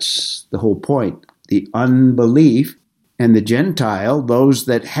 That's the whole point. The unbelief. And the Gentile, those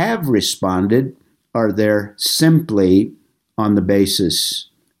that have responded, are there simply on the basis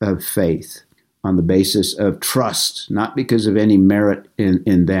of faith, on the basis of trust, not because of any merit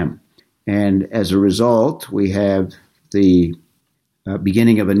in them. And as a result, we have the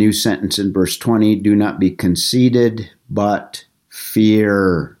beginning of a new sentence in verse 20, do not be conceited, but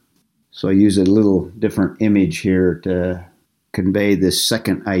fear. So I use a little different image here to convey this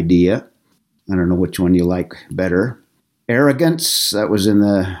second idea. I don't know which one you like better. Arrogance, that was in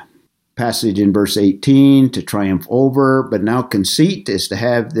the passage in verse 18, to triumph over, but now conceit is to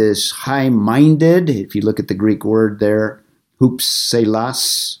have this high-minded, if you look at the Greek word there,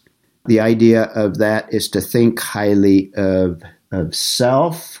 hupselas, the idea of that is to think highly of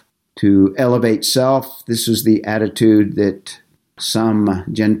self, to elevate self. This is the attitude that some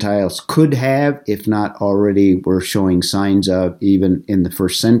Gentiles could have, if not already were showing signs of, even in the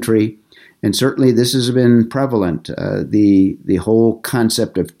first century. And certainly this has been prevalent. The whole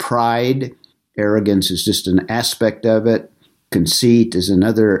concept of pride, arrogance is just an aspect of it. Conceit is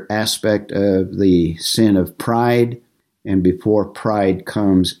another aspect of the sin of pride. And before pride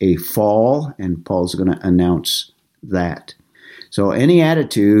comes a fall, and Paul's going to announce that. So any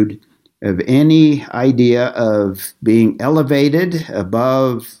attitude of any idea of being elevated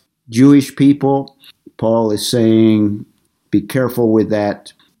above Jewish people, Paul is saying, be careful with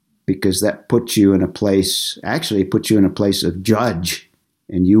that, because that puts you in a place, actually puts you in a place of judge,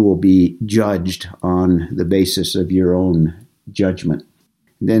 and you will be judged on the basis of your own judgment.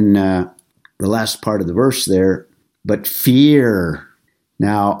 Then the last part of the verse there, but fear.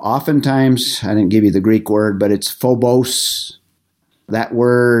 Now, oftentimes, I didn't give you the Greek word, but it's phobos. That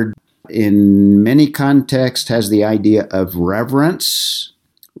word, in many contexts, has the idea of reverence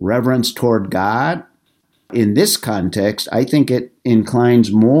toward God. In this context, I think it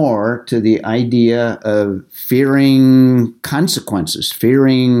inclines more to the idea of fearing consequences,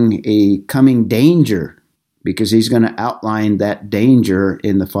 fearing a coming danger, because he's going to outline that danger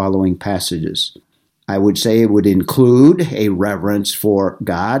in the following passages. I would say it would include a reverence for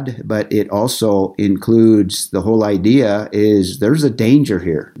God, but it also includes the whole idea is there's a danger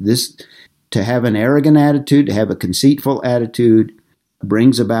here. This, to have an arrogant attitude, to have a conceitful attitude,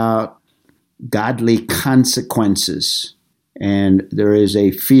 brings about godly consequences, and there is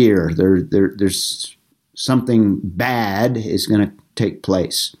a fear. There's something bad is going to take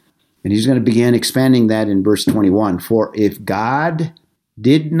place. And he's going to begin expanding that in verse 21. For if God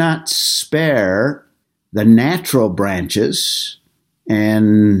did not spare the natural branches,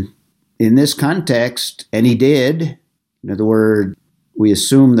 and in this context, and he did, in other words, we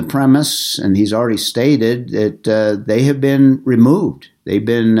assume the premise, and he's already stated that they have been removed. They've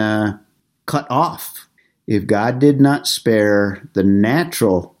been cut off. If God did not spare the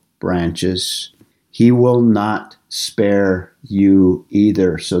natural branches, he will not spare you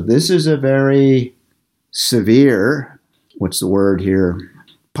either. So this is a very severe, what's the word here,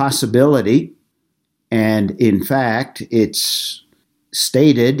 possibility. And in fact, it's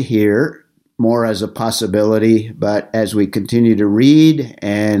stated here more as a possibility, but as we continue to read,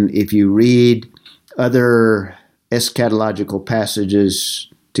 and if you read other eschatological passages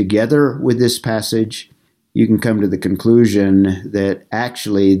together with this passage, you can come to the conclusion that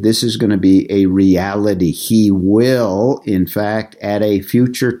actually this is going to be a reality. He will, in fact, at a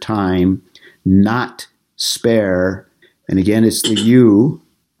future time, not spare, and again, it's the you,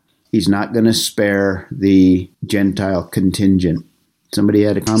 he's not going to spare the Gentile contingent. Somebody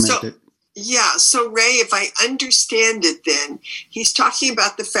had a comment? So Ray, if I understand it then, he's talking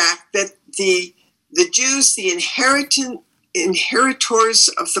about the fact that the Jews, the inheritors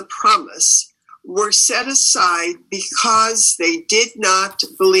of the promise, were set aside because they did not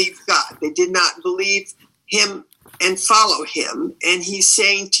believe God. They did not believe him and follow him. And he's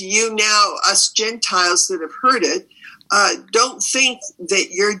saying to you now, us Gentiles that have heard it, don't think that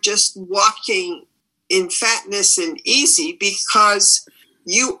you're just walking in fatness and easy, because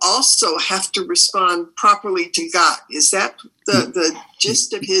you also have to respond properly to God. Is that the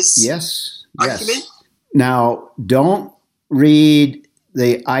gist of his argument? Yes. Now, don't read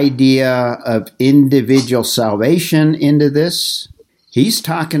the idea of individual salvation into this. He's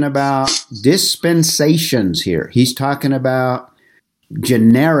talking about dispensations here. He's talking about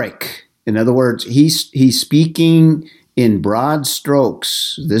generic. In other words, he's speaking in broad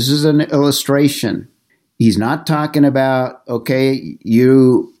strokes. This is an illustration. He's not talking about, okay,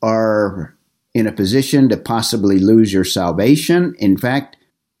 you are in a position to possibly lose your salvation. In fact,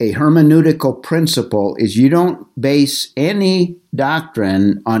 a hermeneutical principle is you don't base any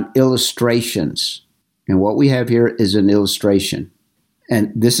doctrine on illustrations. And what we have here is an illustration.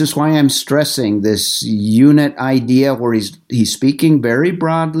 And this is why I'm stressing this unit idea where he's speaking very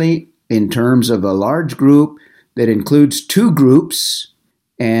broadly in terms of a large group that includes two groups.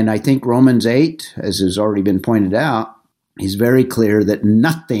 And I think Romans 8, as has already been pointed out, is very clear that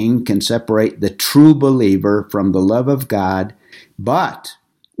nothing can separate the true believer from the love of God. But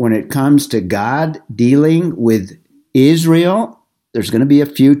when it comes to God dealing with Israel, there's going to be a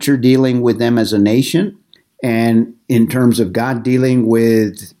future dealing with them as a nation. And in terms of God dealing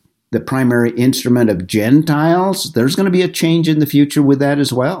with the primary instrument of Gentiles, there's going to be a change in the future with that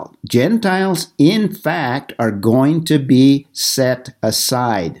as well. Gentiles, in fact, are going to be set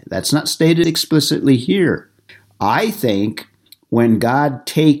aside. That's not stated explicitly here. I think when God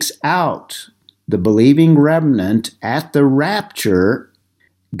takes out the believing remnant at the rapture,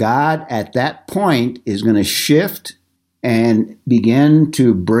 God at that point is going to shift and begin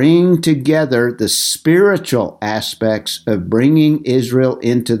to bring together the spiritual aspects of bringing Israel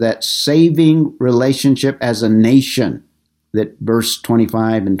into that saving relationship as a nation, that verse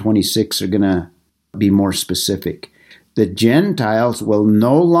 25 and 26 are going to be more specific. The Gentiles will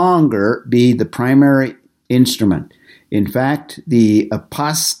no longer be the primary instrument. In fact, the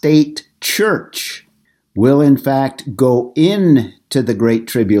apostate church will in fact go into the Great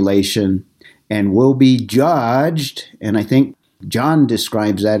Tribulation and will be judged, and I think John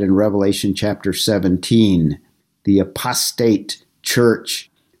describes that in Revelation chapter 17, the apostate church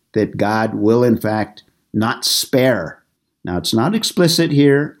that God will in fact not spare. Now, it's not explicit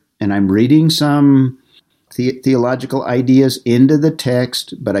here, and I'm reading some theological ideas into the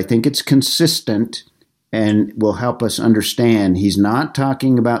text, but I think it's consistent and will help us understand. He's not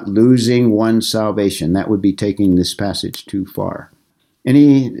talking about losing one's salvation. That would be taking this passage too far.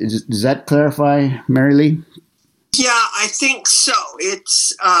 Does that clarify, Mary Lee? Yeah, I think so.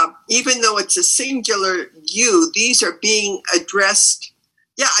 It's even though it's a singular you, these are being addressed.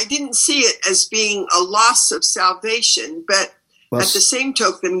 Yeah, I didn't see it as being a loss of salvation, but at the same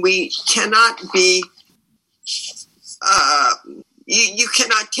token, we cannot be. You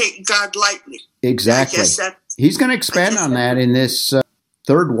cannot take God lightly. Exactly. He's going to expand on that in this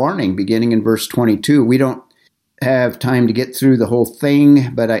third warning, beginning in verse 22. We don't have time to get through the whole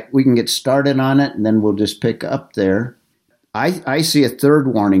thing, but we can get started on it, and then we'll just pick up there. I see a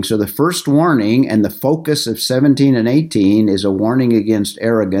third warning. So the first warning and the focus of 17 and 18 is a warning against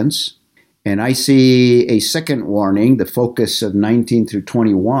arrogance. And I see a second warning. The focus of 19 through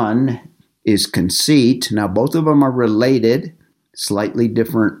 21 is conceit. Now, both of them are related, slightly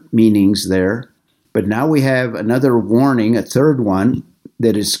different meanings there. But now we have another warning, a third one,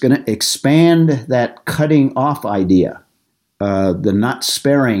 that is going to expand that cutting off idea, the not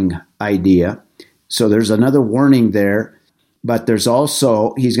sparing idea. So there's another warning there, but there's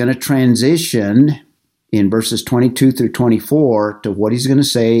also, he's going to transition in verses 22 through 24 to what he's going to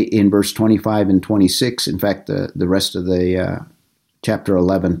say in verse 25 and 26. In fact, the rest of the chapter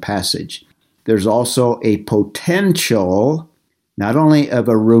 11 passage. There's also a potential, not only of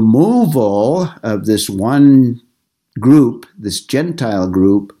a removal of this one group, this Gentile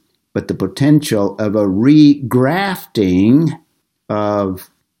group, but the potential of a regrafting of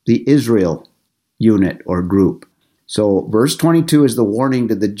the Israel unit or group. So verse 22 is the warning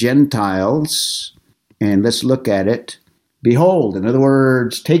to the Gentiles, and let's look at it. Behold, in other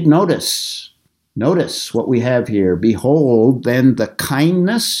words, take notice. Notice what we have here. Behold, then the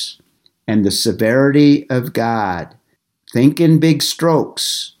kindness and the severity of God. Think in big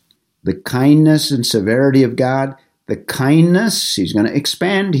strokes. The kindness and severity of God. The kindness, he's going to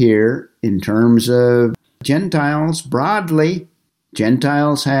expand here in terms of Gentiles broadly.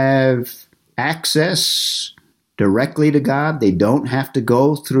 Gentiles have access directly to God. They don't have to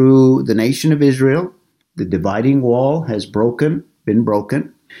go through the nation of Israel. The dividing wall has been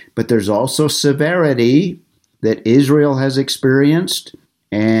broken. But there's also severity that Israel has experienced,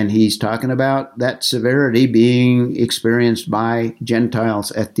 and he's talking about that severity being experienced by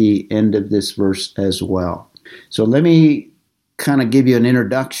Gentiles at the end of this verse as well. So let me kind of give you an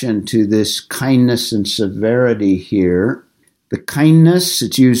introduction to this kindness and severity here. The kindness,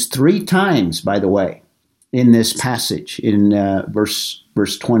 it's used 3 times, by the way, in this passage, in verse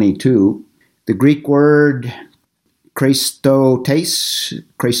 22. The Greek word Christotes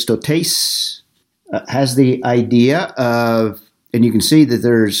has the idea of, and you can see that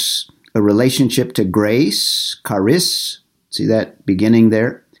there's a relationship to grace, charis. See that beginning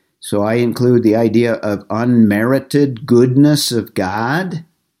there? So I include the idea of unmerited goodness of God.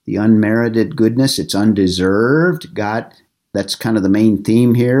 The unmerited goodness, it's undeserved. God, that's kind of the main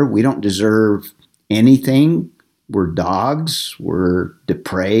theme here. We don't deserve anything. We're dogs. We're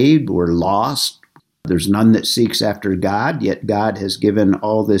depraved. We're lost. There's none that seeks after God, yet God has given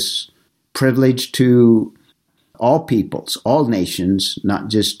all this privilege to all peoples, all nations, not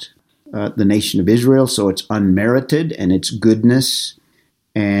just the nation of Israel. So it's unmerited and it's goodness.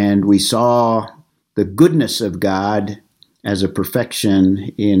 And we saw the goodness of God as a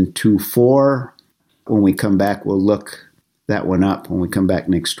perfection in 2:4. When we come back, we'll look that one up when we come back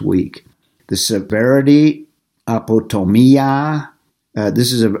next week. The severity, apotomia.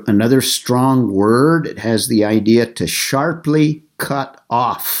 This is another strong word. It has the idea to sharply cut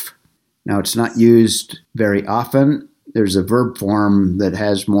off. Now, it's not used very often. There's a verb form that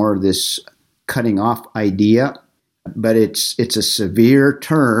has more of this cutting off idea, but it's a severe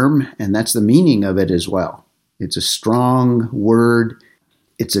term, and that's the meaning of it as well. It's a strong word.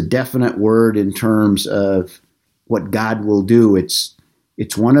 It's a definite word in terms of what God will do. It's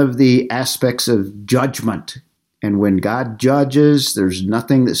one of the aspects of judgment. And when God judges, there's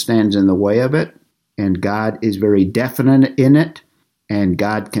nothing that stands in the way of it. And God is very definite in it. And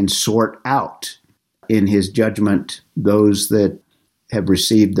God can sort out in his judgment those that have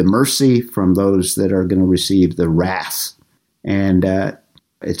received the mercy from those that are going to receive the wrath. And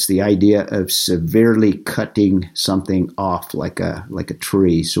it's the idea of severely cutting something off like a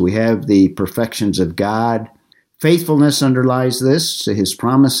tree. So we have the perfections of God. Faithfulness underlies this, his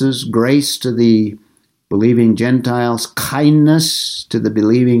promises, grace to the believing Gentiles, kindness to the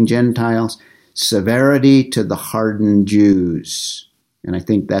believing Gentiles, severity to the hardened Jews. And I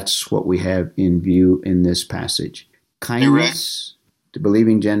think that's what we have in view in this passage. Kindness to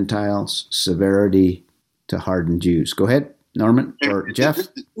believing Gentiles, severity to hardened Jews. Go ahead, Norman or Jeff.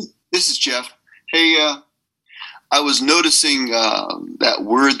 This is Jeff. Hey, I was noticing that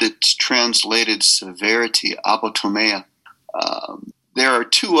word that's translated severity, apotomia. There are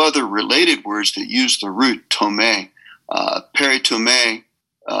 2 other related words that use the root tome. Peritome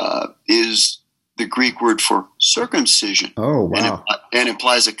is the Greek word for circumcision. Oh, wow. And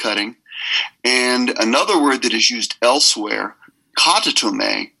implies a cutting. And another word that is used elsewhere,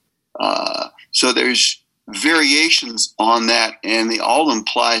 katatome. So there's variations on that, and they all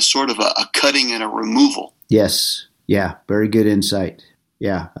imply sort of a cutting and a removal. Yes. Yeah. Very good insight.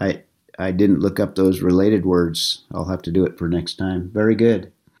 Yeah. I didn't look up those related words. I'll have to do it for next time. Very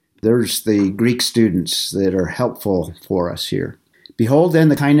good. There's the Greek students that are helpful for us here. Behold then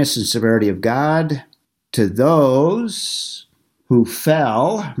the kindness and severity of God to those who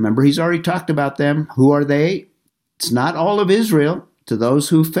fell. Remember, he's already talked about them. Who are they? It's not all of Israel. To those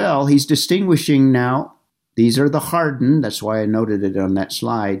who fell, he's distinguishing now. These are the hardened. That's why I noted it on that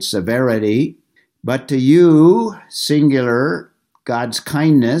slide. Severity. But to you, singular, God's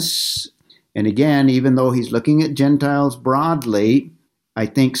kindness. And again, even though he's looking at Gentiles broadly, I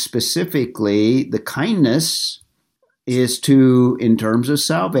think specifically the kindness is to, in terms of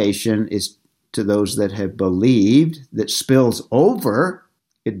salvation, is to those that have believed, that spills over.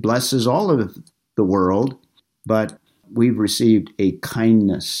 It blesses all of the world, but we've received a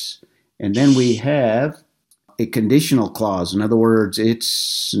kindness. And then we have a conditional clause. In other words,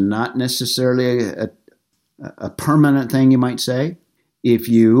 it's not necessarily a permanent thing, you might say. if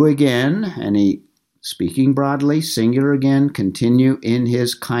you again, and he speaking broadly, singular again, continue in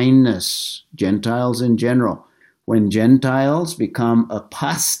his kindness, Gentiles in general. When Gentiles become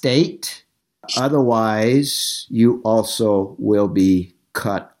apostate, otherwise you also will be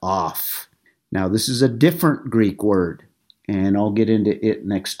cut off. Now, this is a different Greek word, and I'll get into it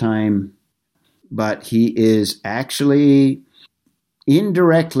next time. But he is actually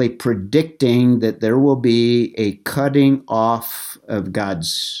indirectly predicting that there will be a cutting off of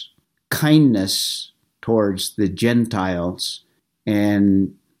God's kindness towards the Gentiles.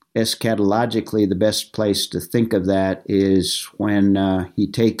 And eschatologically, the best place to think of that is when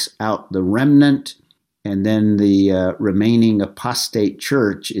he takes out the remnant, and then the remaining apostate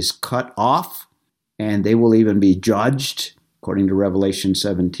church is cut off, and they will even be judged, according to Revelation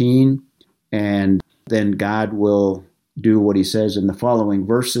 17. And then God will do what he says in the following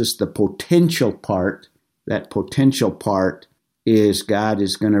verses. The potential part, that potential part is God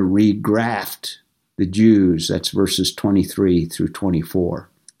is going to regraft the Jews. That's verses 23 through 24.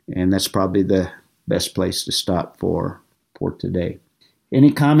 And that's probably the best place to stop for today.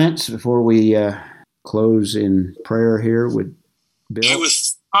 Any comments before we close in prayer here with Bill? I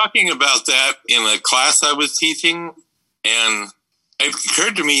was talking about that in a class I was teaching, and it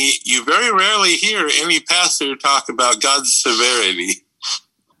occurred to me, you very rarely hear any pastor talk about God's severity.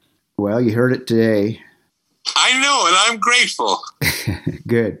 Well, you heard it today. I know, and I'm grateful.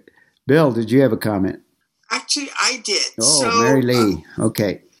 Good. Bill, did you have a comment? Actually, I did. Oh, Mary Lee.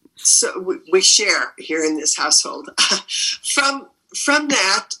 Okay. So we share here in this household. From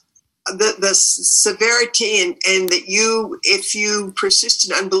that, the severity and that if you persist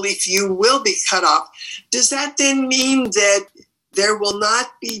in unbelief, you will be cut off. Does that then mean that there will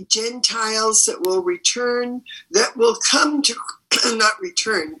not be Gentiles that will return, that will come to, not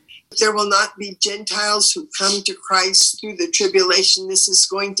return, there will not be Gentiles who come to Christ through the tribulation? This is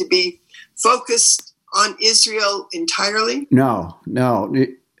going to be focused on Israel entirely? No.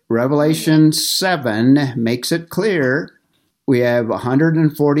 Revelation 7 makes it clear. We have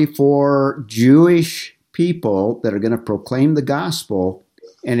 144 Jewish people that are going to proclaim the gospel.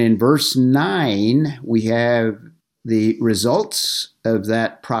 And in verse 9, we have the results of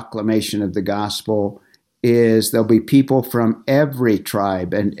that proclamation of the gospel is there'll be people from every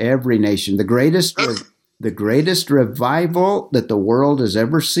tribe and every nation. The greatest revival that the world has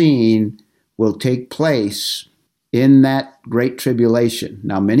ever seen will take place in that great tribulation.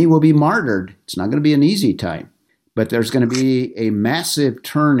 Now, many will be martyred. It's not going to be an easy time, but there's going to be a massive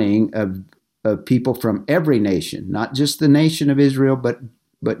turning of people from every nation, not just the nation of Israel,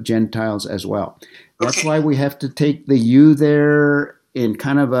 but Gentiles as well. That's why we have to take the you there in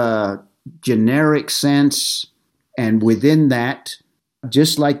kind of a generic sense, and within that,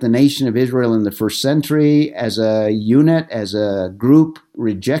 just like the nation of Israel in the first century, as a unit, as a group,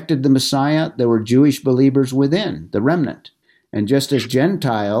 rejected the Messiah, there were Jewish believers within, the remnant. And just as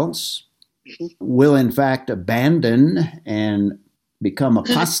Gentiles will in fact abandon and become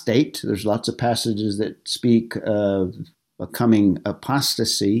apostate, there's lots of passages that speak of a coming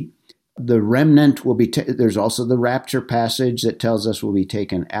apostasy. The remnant will be, there's also the rapture passage that tells us will be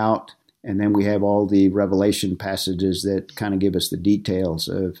taken out. And then we have all the Revelation passages that kind of give us the details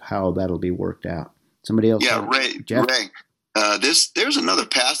of how that'll be worked out. Somebody else? Yeah, Jeff? Ray. There's another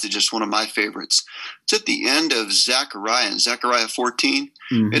passage, it's one of my favorites. It's at the end of Zechariah, in Zechariah 14.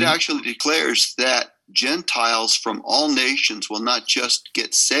 Mm-hmm. It actually declares that Gentiles from all nations will not just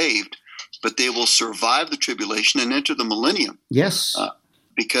get saved, but they will survive the tribulation and enter the millennium. Yes.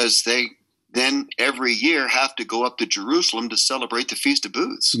 Because they then every year have to go up to Jerusalem to celebrate the Feast of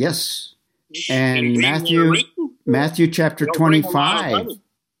Booths. Yes. And Matthew chapter 25.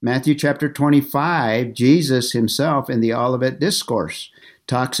 Matthew chapter 25, Jesus himself in the Olivet Discourse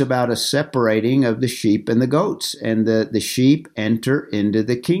talks about a separating of the sheep and the goats, and the sheep enter into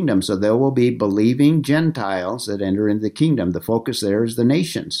the kingdom. So there will be believing Gentiles that enter into the kingdom. The focus there is the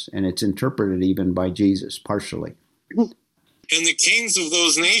nations, and it's interpreted even by Jesus partially. And the kings of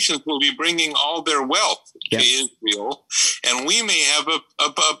those nations will be bringing all their wealth to Israel, and we may have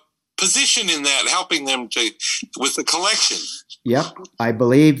a position in that, helping them with the collection. Yep. I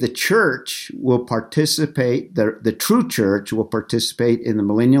believe the church will participate, the true church will participate in the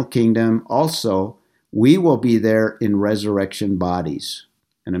millennial kingdom. Also, we will be there in resurrection bodies.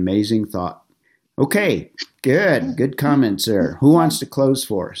 An amazing thought. Okay, good. Good comments there. Who wants to close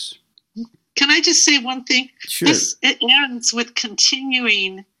for us? Can I just say one thing? Sure. It ends with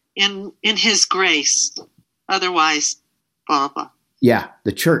continuing in his grace. Otherwise, blah, blah. Yeah,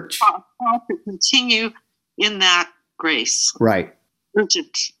 the church. To continue in that grace. Right.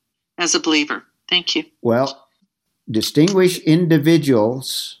 Urgent as a believer. Thank you. Well, distinguish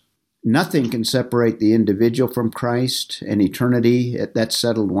individuals. Nothing can separate the individual from Christ and eternity. That's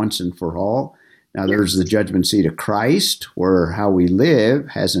settled once and for all. Now, there's the judgment seat of Christ, where how we live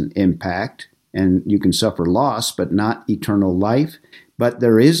has an impact, and you can suffer loss, but not eternal life. But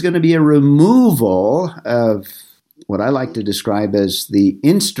there is going to be a removal of what I like to describe as the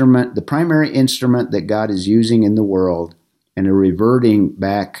instrument, the primary instrument that God is using in the world, and a reverting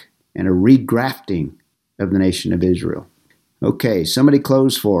back and a regrafting of the nation of Israel. Okay, somebody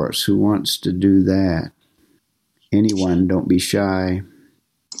close for us. Who wants to do that? Anyone, don't be shy.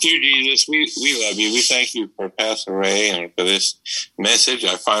 Dear Jesus, we love you. We thank you for Pastor Ray and for this message.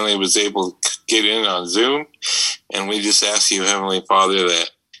 I finally was able to get in on Zoom, and we just ask you, Heavenly Father, that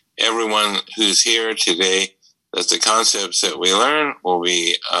everyone who's here today, that the concepts that we learn will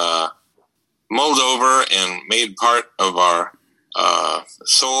be mulled over and made part of our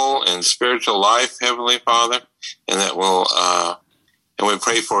soul and spiritual life, Heavenly Father, and that we'll and we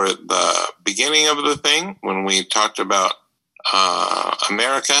pray for the beginning of the thing when we talked about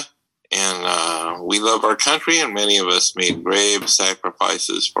America, and we love our country, and many of us made grave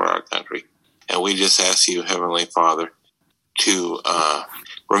sacrifices for our country, and we just ask you, Heavenly Father, to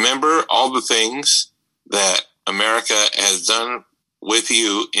remember all the things that America has done with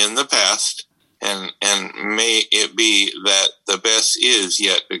you in the past, and may it be that the best is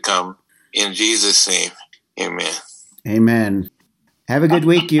yet to come. In Jesus' name, amen. Amen. Have a good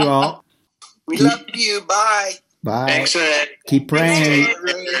week, you all. We love you. Bye. Bye. Thanks, Ed. Keep praying.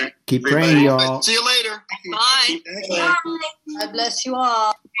 Keep praying, y'all. See you later. Bye. God bless you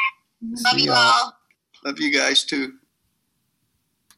all. Love you all. Love you guys too.